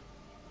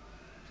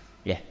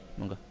 Ya,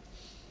 monggo.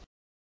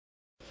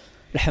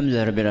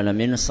 Alhamdulillahirabbil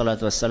alamin,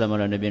 wassalatu wassalamu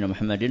ala nabiyina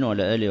Muhammadin wa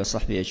ala alihi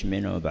washabbihi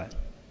ajmain wa ba'd.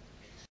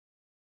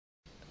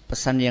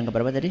 Pesan yang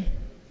keberapa tadi?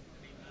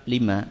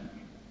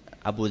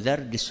 5. Abu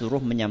Dzar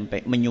disuruh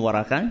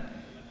menyuarakan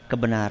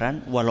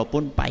kebenaran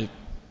walaupun pahit.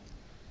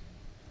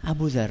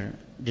 Abu Dzar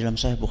dalam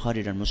Sahih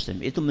Bukhari dan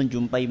Muslim itu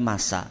menjumpai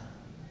masa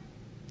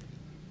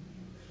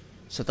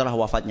setelah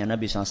wafatnya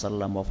Nabi SAW,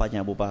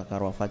 wafatnya Abu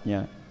Bakar,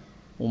 wafatnya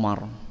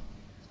Umar.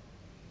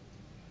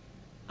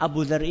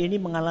 Abu Dzar ini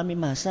mengalami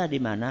masa di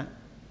mana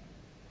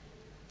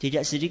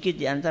tidak sedikit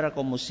di antara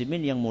kaum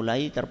muslimin yang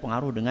mulai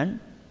terpengaruh dengan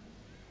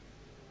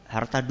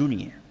harta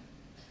dunia.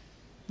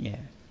 Ya.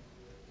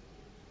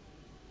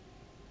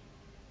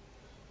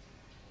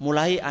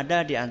 Mulai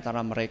ada di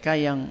antara mereka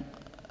yang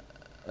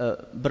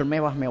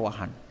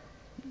bermewah-mewahan.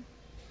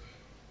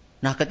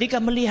 Nah,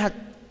 ketika melihat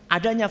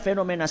adanya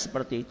fenomena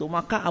seperti itu,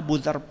 maka Abu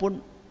Dzar pun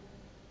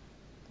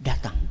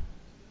datang.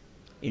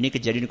 Ini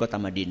kejadian di kota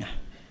Madinah.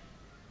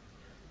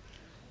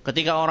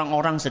 Ketika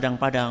orang-orang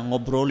sedang pada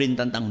ngobrolin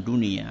tentang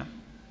dunia,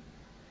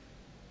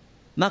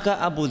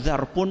 maka Abu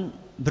Dzar pun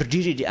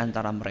berdiri di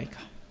antara mereka.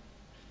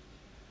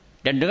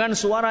 Dan dengan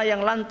suara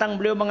yang lantang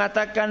beliau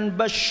mengatakan,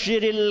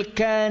 "Basyiril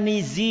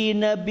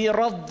kanizina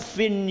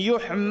biradfin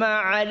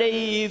yuhma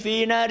alaihi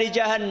fi nari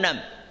jahannam."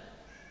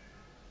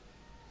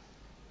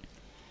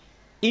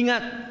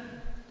 Ingat,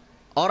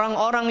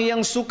 orang-orang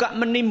yang suka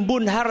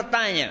menimbun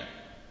hartanya,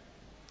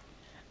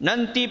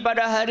 nanti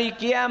pada hari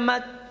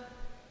kiamat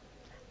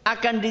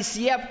akan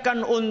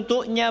disiapkan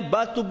untuknya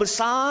batu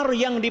besar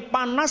yang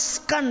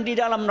dipanaskan di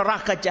dalam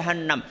neraka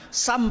jahanam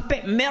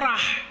sampai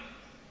merah.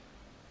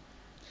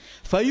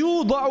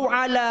 Fayudha'u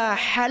ala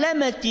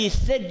halamati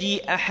thadi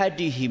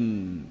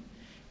ahadihim.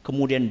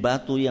 Kemudian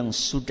batu yang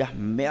sudah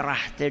merah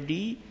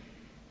tadi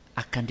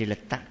akan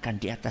diletakkan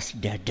di atas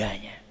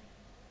dadanya.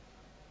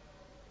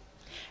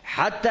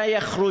 Hatta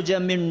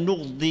yakhruja min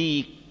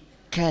nughdi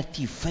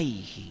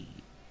katifaihi.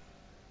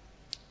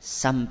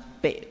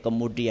 Sampai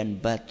kemudian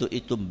batu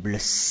itu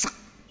melesak.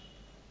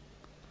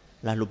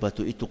 Lalu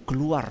batu itu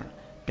keluar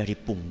dari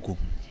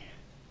punggungnya.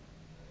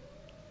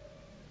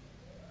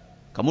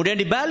 Kemudian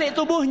dibalik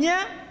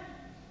tubuhnya.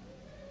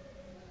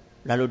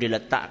 Lalu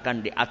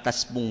diletakkan di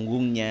atas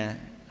punggungnya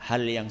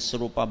hal yang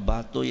serupa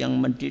batu yang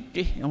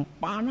mendidih, yang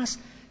panas.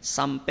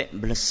 Sampai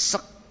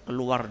melesak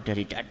keluar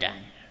dari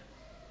dadanya.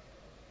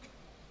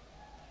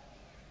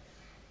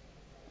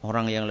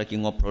 Orang yang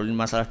lagi ngobrolin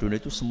masalah dunia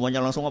itu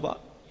semuanya langsung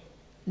apa?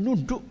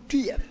 Nunduk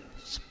diam,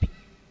 sepi.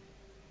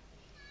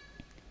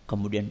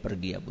 Kemudian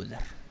pergi Abu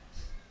Dzar.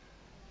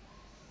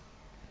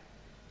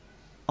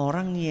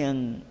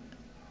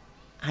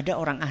 Ada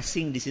orang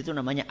asing di situ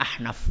namanya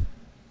Ahnaf.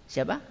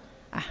 Siapa?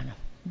 Ahnaf.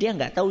 Dia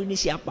nggak tahu ini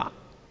siapa.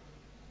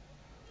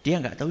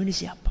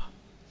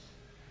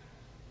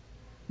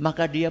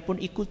 Maka dia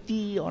pun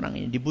ikuti orang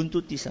ini,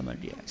 dibuntuti sama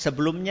dia.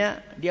 Sebelumnya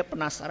dia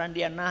penasaran,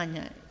 dia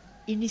nanya,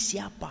 ini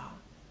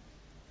siapa?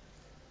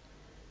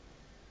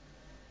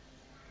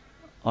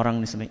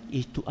 Orang ini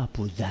itu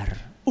Abu Dzar.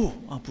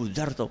 Abu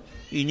Dzar tuh.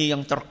 Ini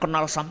yang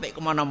terkenal sampai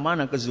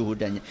kemana-mana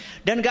kezuhudannya.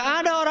 Dan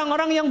gak ada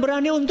orang-orang yang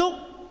berani untuk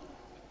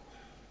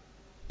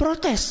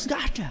protes.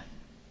 Gak ada.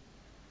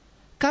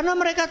 Karena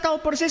mereka tahu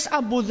persis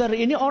Abu Dzar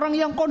ini orang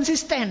yang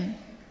konsisten.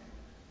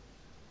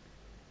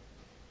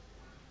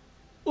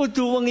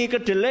 Udu wengi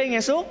kedelai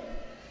ngesuk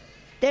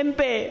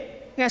tempe.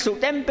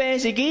 Ngesuk tempe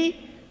siki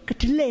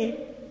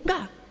kedelai.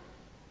 Enggak.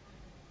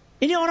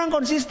 Ini orang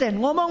konsisten.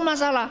 Ngomong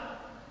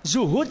masalah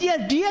zuhud, ya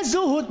dia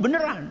zuhud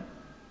beneran.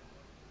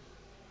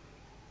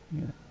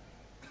 Ya.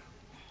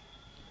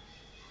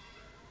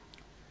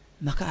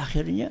 Maka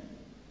akhirnya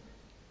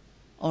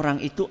orang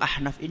itu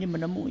Ahnaf ini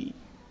menemui.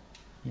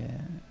 Ya.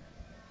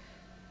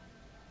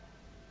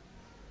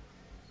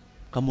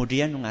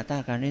 Kemudian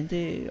mengatakan,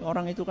 ente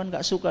orang itu kan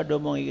gak suka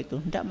domong gitu.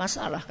 Tidak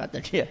masalah,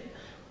 kata dia.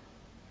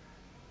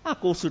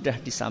 Aku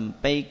sudah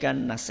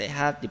disampaikan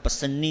nasihat,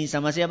 dipeseni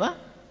sama siapa?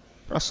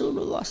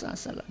 Rasulullah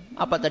SAW.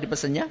 Apa tadi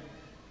pesannya?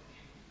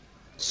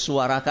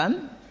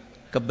 Suarakan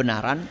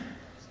kebenaran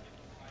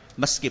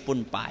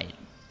meskipun pahit.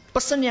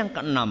 Pesan yang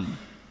ke-6.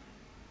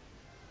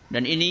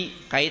 Dan ini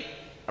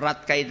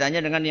erat kaitannya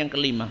dengan yang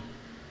ke-5.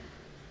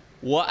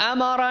 Wa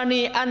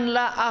amarani an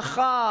la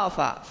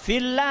akhafa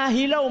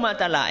fillahi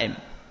laumata laim.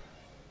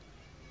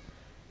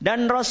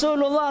 Dan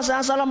Rasulullah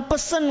SAW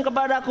pesan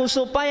kepadaku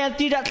supaya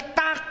tidak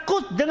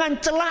takut dengan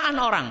celaan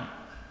orang.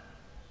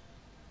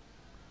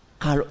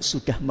 Kalau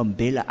sudah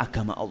membela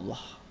agama Allah.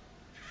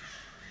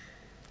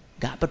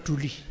 Gak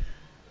peduli.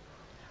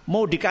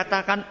 Mau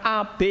dikatakan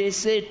A, B,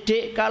 C,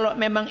 D. Kalau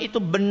memang itu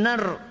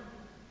benar.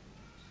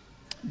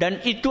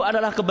 Dan itu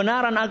adalah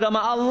kebenaran agama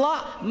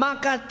Allah.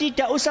 Maka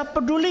tidak usah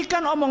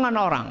pedulikan omongan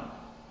orang.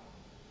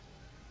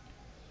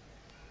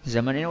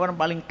 Zaman ini orang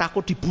paling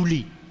takut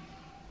dibully.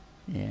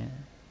 Ya.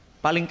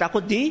 Paling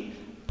takut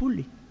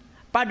dibully.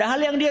 Padahal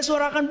yang dia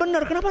suarakan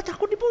benar. Kenapa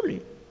takut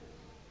dibully?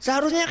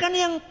 Seharusnya kan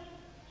yang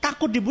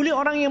takut dibully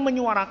orang yang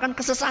menyuarakan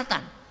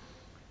kesesatan.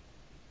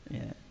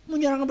 Ya.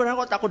 Menyerang benar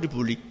kok takut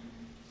dibully.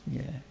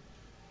 Ya.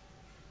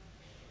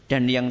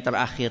 Dan yang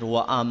terakhir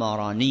wa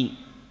amarani.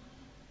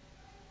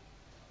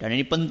 Dan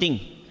ini penting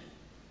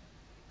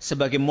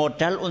sebagai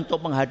modal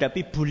untuk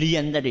menghadapi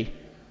bulian tadi.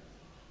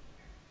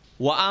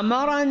 Wa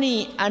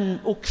amarani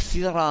an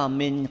ukthira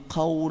min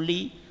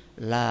qawli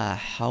la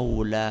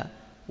haula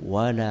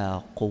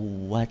wala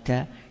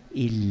quwwata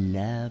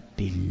illa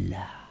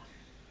billah.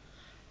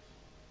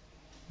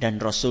 Dan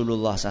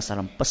Rasulullah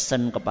SAW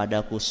pesan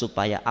kepadaku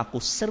supaya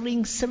aku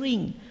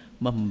sering-sering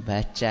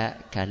membaca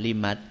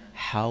kalimat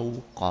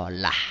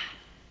hauqalah.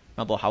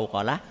 Apa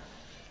hauqalah?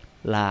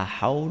 La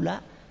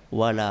haula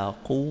wala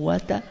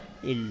quwwata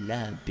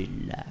illa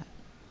billah.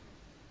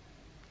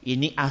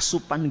 Ini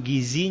asupan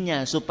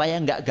gizinya supaya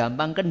enggak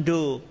gampang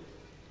kendo.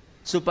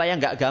 Supaya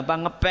enggak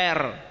gampang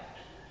ngeper.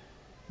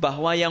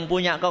 Bahwa yang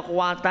punya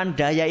kekuatan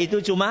daya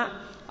itu cuma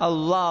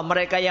Allah.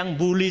 Mereka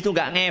yang bully itu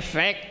enggak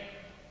ngefek.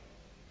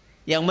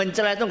 Yang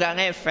mencela itu enggak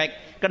ngefek.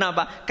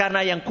 Kenapa?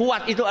 Karena yang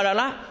kuat itu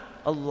adalah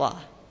Allah.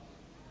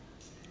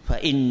 Fa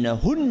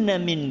innahunna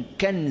min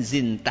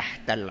kanzin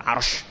tahtal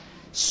arsh.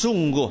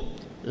 Sungguh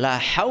la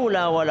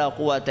haula wala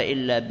quwata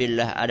illa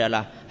billah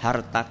adalah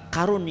harta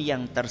karun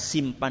yang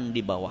tersimpan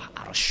di bawah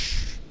arsy.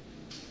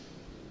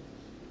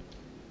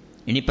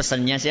 Ini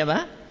pesannya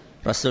siapa?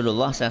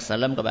 Rasulullah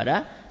SAW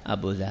kepada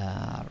Abu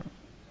Dzar.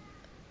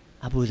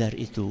 Abu Dzar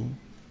itu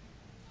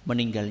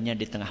meninggalnya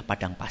di tengah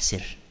padang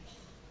pasir.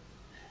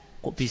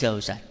 Kok bisa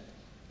Ustaz?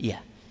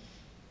 Iya.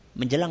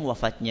 Menjelang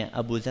wafatnya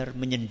Abu Dzar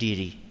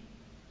menyendiri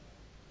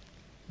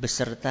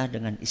beserta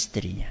dengan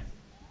istrinya.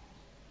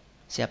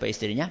 Siapa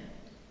istrinya?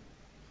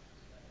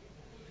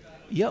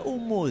 Ya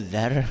Ummu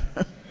Dzar.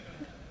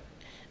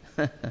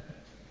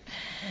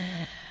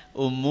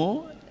 Ummu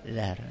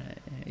Dzar.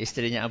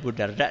 Istrinya Abu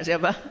Darda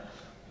siapa?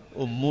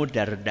 Ummu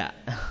Darda.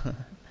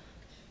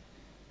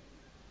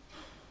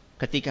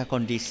 Ketika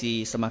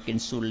kondisi semakin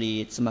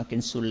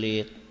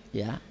sulit,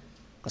 ya,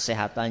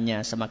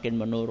 kesehatannya semakin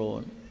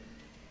menurun,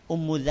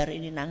 Ummu Dzar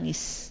ini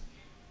nangis.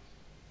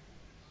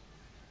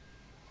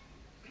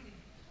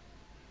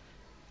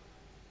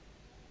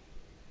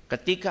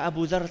 Ketika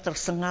Abu Dzar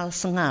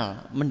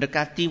tersengal-sengal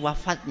mendekati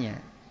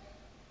wafatnya,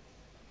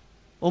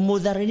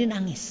 Ummu Dzar ini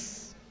nangis.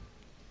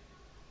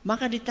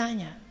 Maka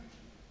ditanya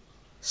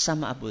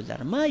sama Abu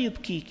Dzar, "Ma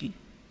yubkiki?"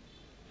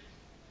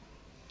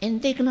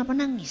 Ente kenapa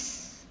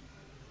nangis?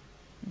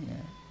 Ya.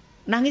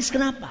 Nangis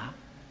kenapa?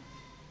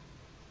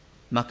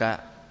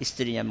 Maka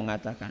istrinya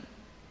mengatakan,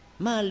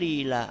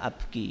 "Malila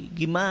abki."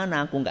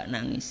 Gimana aku enggak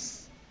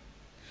nangis?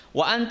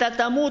 "Wa anta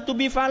tamutu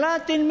bi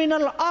falatin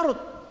minal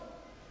ard."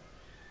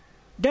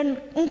 Dan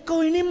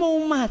engkau ini mau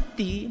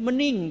mati,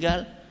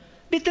 meninggal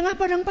di tengah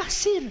padang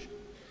pasir.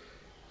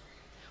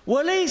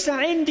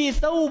 Walaysa indi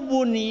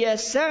thawbun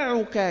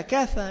yasa'uka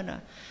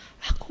kafana.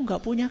 Aku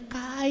enggak punya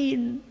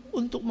kain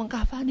untuk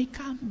mengkafani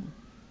kamu.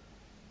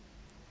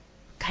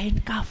 Kain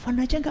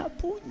kafan aja enggak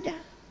punya.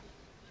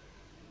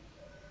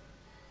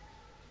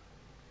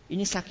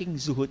 Ini saking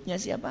zuhudnya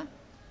siapa?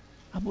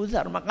 Abu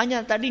Dzar.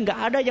 Makanya tadi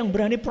enggak ada yang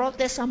berani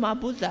protes sama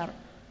Abu Dzar.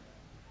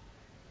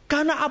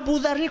 Karena Abu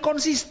Dzar ini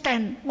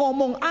konsisten.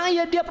 Ngomong A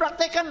ya dia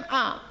praktekkan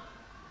A.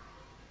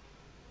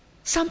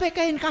 Sampai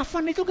kain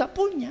kafan itu gak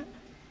punya.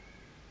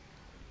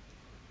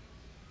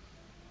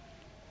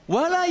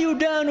 Wala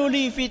yudanu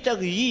li fi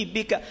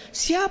taghyibika.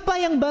 Siapa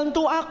yang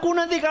bantu aku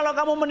nanti kalau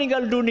kamu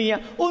meninggal dunia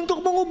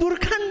untuk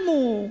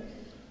menguburkanmu?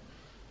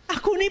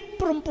 Aku ini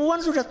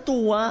perempuan sudah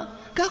tua,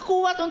 gak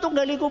kuat untuk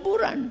gali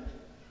kuburan.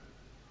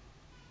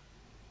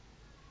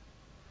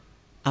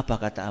 Apa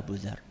kata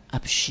Abu Dzar?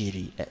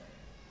 Absyiri.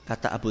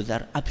 Kata Abu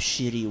Dzar,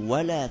 absyiri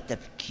wala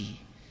tabki.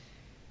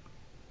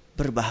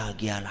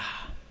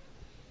 Berbahagialah.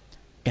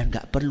 Dan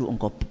gak perlu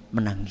engkau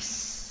menangis.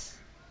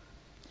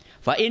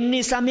 Fa inni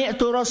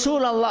sami'tu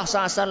Rasulullah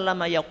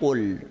SAW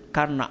yaqul.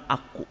 Karena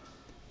aku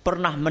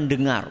pernah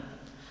mendengar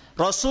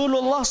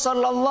Rasulullah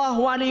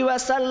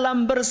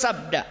SAW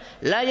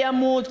bersabda, la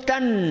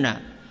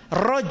yamutanna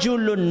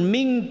rajulun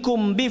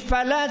minkum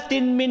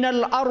bifalatin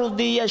minal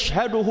ardi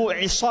yashhaduhu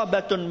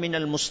isabatun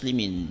minal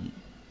muslimin.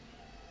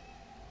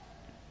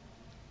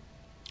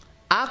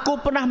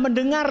 Aku pernah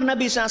mendengar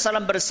Nabi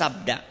SAW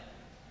bersabda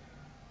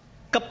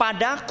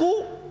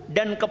kepadaku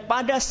dan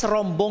kepada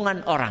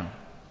serombongan orang.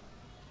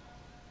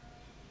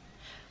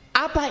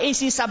 Apa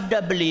isi sabda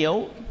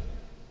beliau?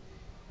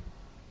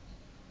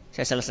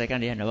 Saya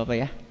selesaikan ya, enggak apa-apa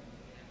ya.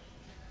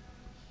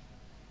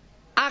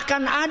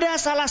 Akan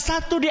ada salah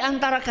satu di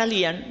antara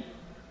kalian,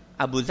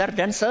 Abu Dzar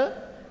dan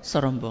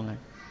serombongan.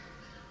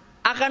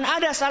 Akan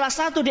ada salah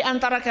satu di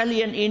antara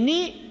kalian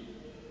ini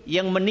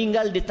yang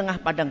meninggal di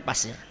tengah padang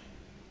pasir.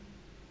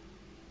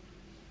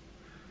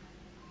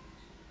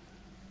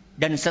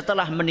 Dan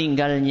setelah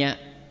meninggalnya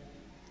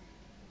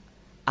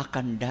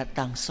akan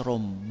datang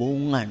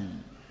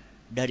serombongan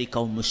dari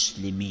kaum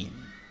muslimin.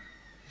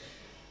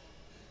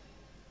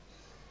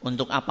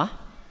 Untuk apa?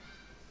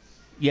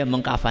 Ya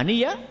mengkafani,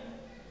 ya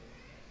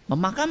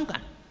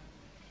memakamkan.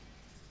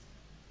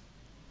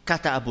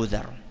 Kata Abu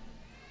Dzar,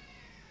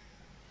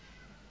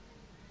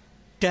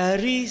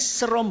 dari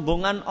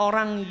serombongan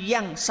orang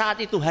yang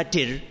saat itu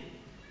hadir,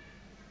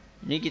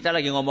 Ini kita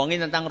lagi ngomongin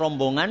tentang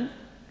rombongan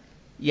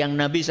yang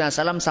Nabi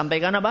SAW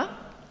sampaikan apa?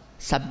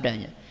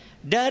 Sabdanya.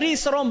 Dari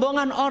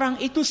serombongan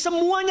orang itu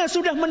semuanya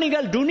sudah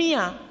meninggal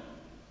dunia.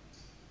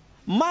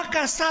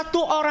 Maka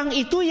satu orang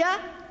itu ya,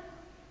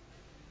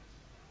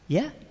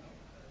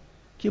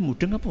 dia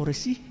mudeng apa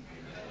sih?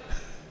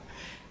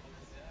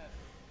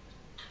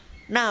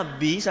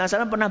 Nabi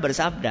SAW pernah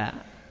bersabda,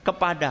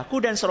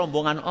 kepadaku dan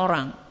serombongan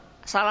orang,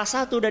 salah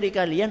satu dari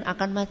kalian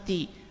akan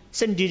mati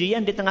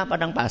sendirian di tengah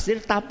padang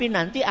pasir, tapi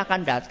nanti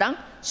akan datang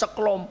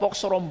sekelompok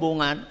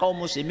serombongan kaum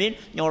muslimin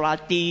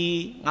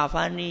nyolati,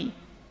 ngafani.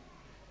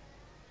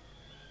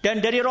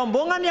 Dan dari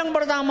rombongan yang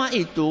pertama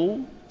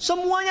itu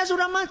semuanya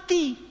sudah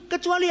mati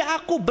kecuali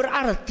aku.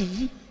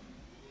 Berarti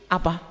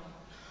apa?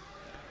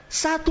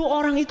 Satu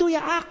orang itu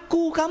ya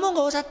aku. Kamu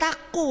gak usah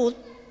takut.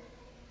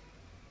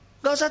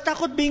 Gak usah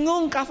takut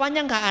bingung,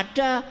 kafannya gak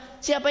ada.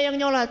 Siapa yang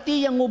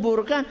nyolati, yang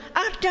nguburkan,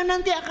 ada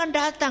nanti akan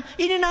datang.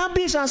 Ini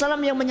Nabi SAW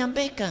yang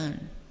menyampaikan.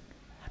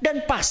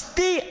 Dan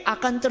pasti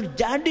akan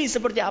terjadi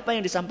seperti apa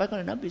yang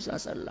disampaikan oleh Nabi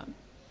SAW.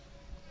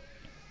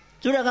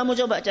 Sudah kamu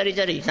coba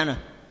cari-cari sana.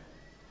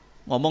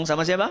 Ngomong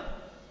sama siapa?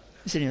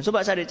 Di sini.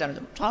 Coba cari-cari.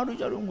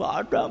 Cari-cari, nggak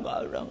ada.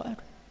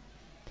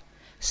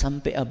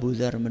 Sampai Abu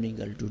Dzar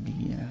meninggal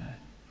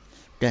dunia.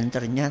 Dan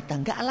ternyata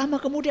nggak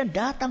lama kemudian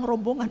datang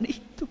rombongan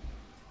itu.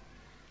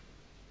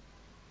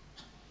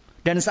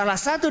 Dan salah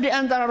satu di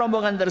antara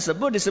rombongan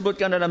tersebut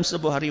disebutkan dalam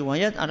sebuah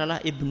riwayat adalah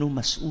Ibnu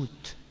Mas'ud.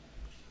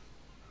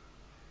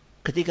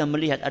 Ketika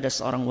melihat ada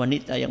seorang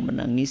wanita yang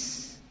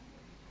menangis,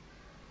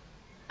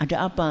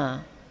 ada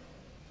apa?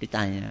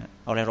 Ditanya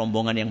oleh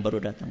rombongan yang baru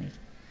datang itu.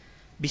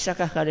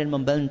 Bisakah kalian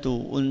membantu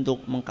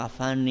untuk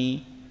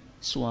mengkafani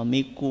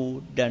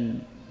suamiku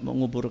dan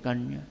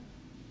menguburkannya?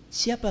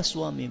 Siapa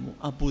suamimu?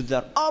 Abu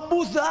Dzar.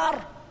 Abu Dzar!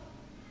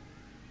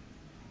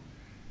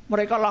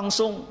 Mereka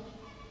langsung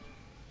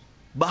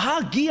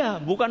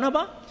bahagia, bukan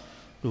apa?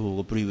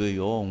 Duh,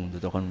 kepriwe yong,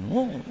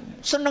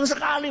 senang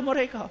sekali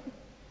mereka.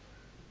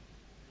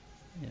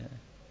 Ya,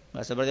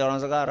 nggak seperti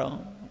orang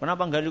sekarang.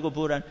 Kenapa nggak di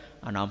kuburan?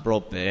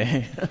 Amplop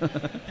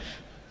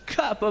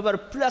Gak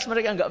berbelas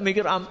mereka nggak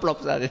mikir amplop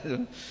saat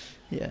itu.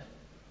 Ya,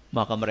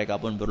 maka mereka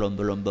pun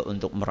berlomba-lomba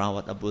untuk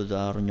merawat Abu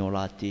Dzar,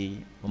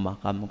 nyolati,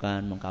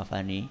 memakamkan,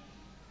 mengkafani.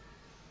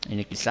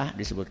 Ini kisah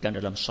disebutkan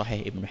dalam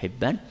Sahih Ibnu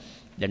Hibban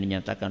dan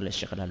dinyatakan oleh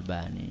Syekh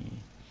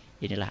Al-Albani.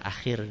 Inilah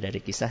akhir dari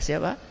kisah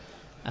siapa?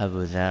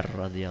 Abu Dzar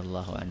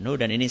radhiyallahu anhu.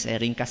 Dan ini saya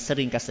ringkas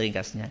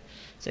seringkas-ringkasnya.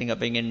 Saya nggak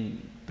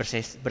pengen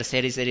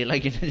berseri-seri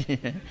lagi.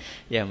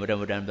 Ya,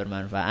 mudah-mudahan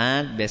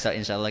bermanfaat. Besok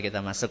insyaAllah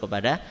kita masuk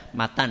kepada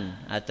matan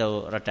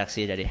atau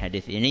redaksi dari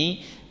hadis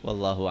ini.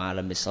 Wallahu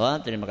a'lam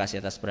bishawab. Terima kasih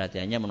atas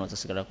perhatiannya, menutup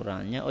segala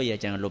kekurangannya. Oh iya,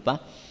 jangan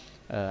lupa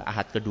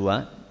Ahad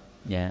kedua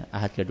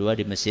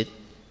di Masjid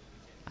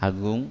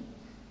Agung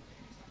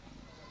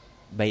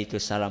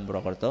Baitus Salam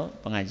Purwokerto,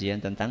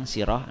 pengajian tentang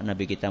sirah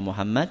Nabi kita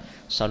Muhammad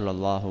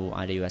sallallahu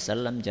alaihi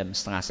wasallam jam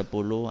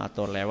 9:30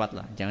 atau lewat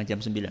lah, jangan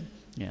jam 9.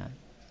 Ya.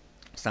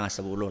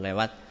 9:30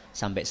 lewat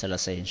sampai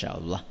selesai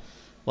insyaallah.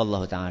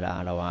 Wallahu taala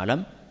a'la wa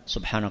alam.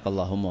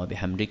 Subhanakallahumma wa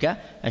bihamdika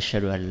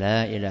asyhadu an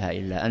la ilaha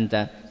illa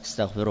anta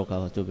astaghfiruka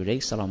wa atubu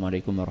ilaik.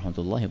 Assalamualaikum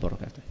warahmatullahi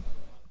wabarakatuh.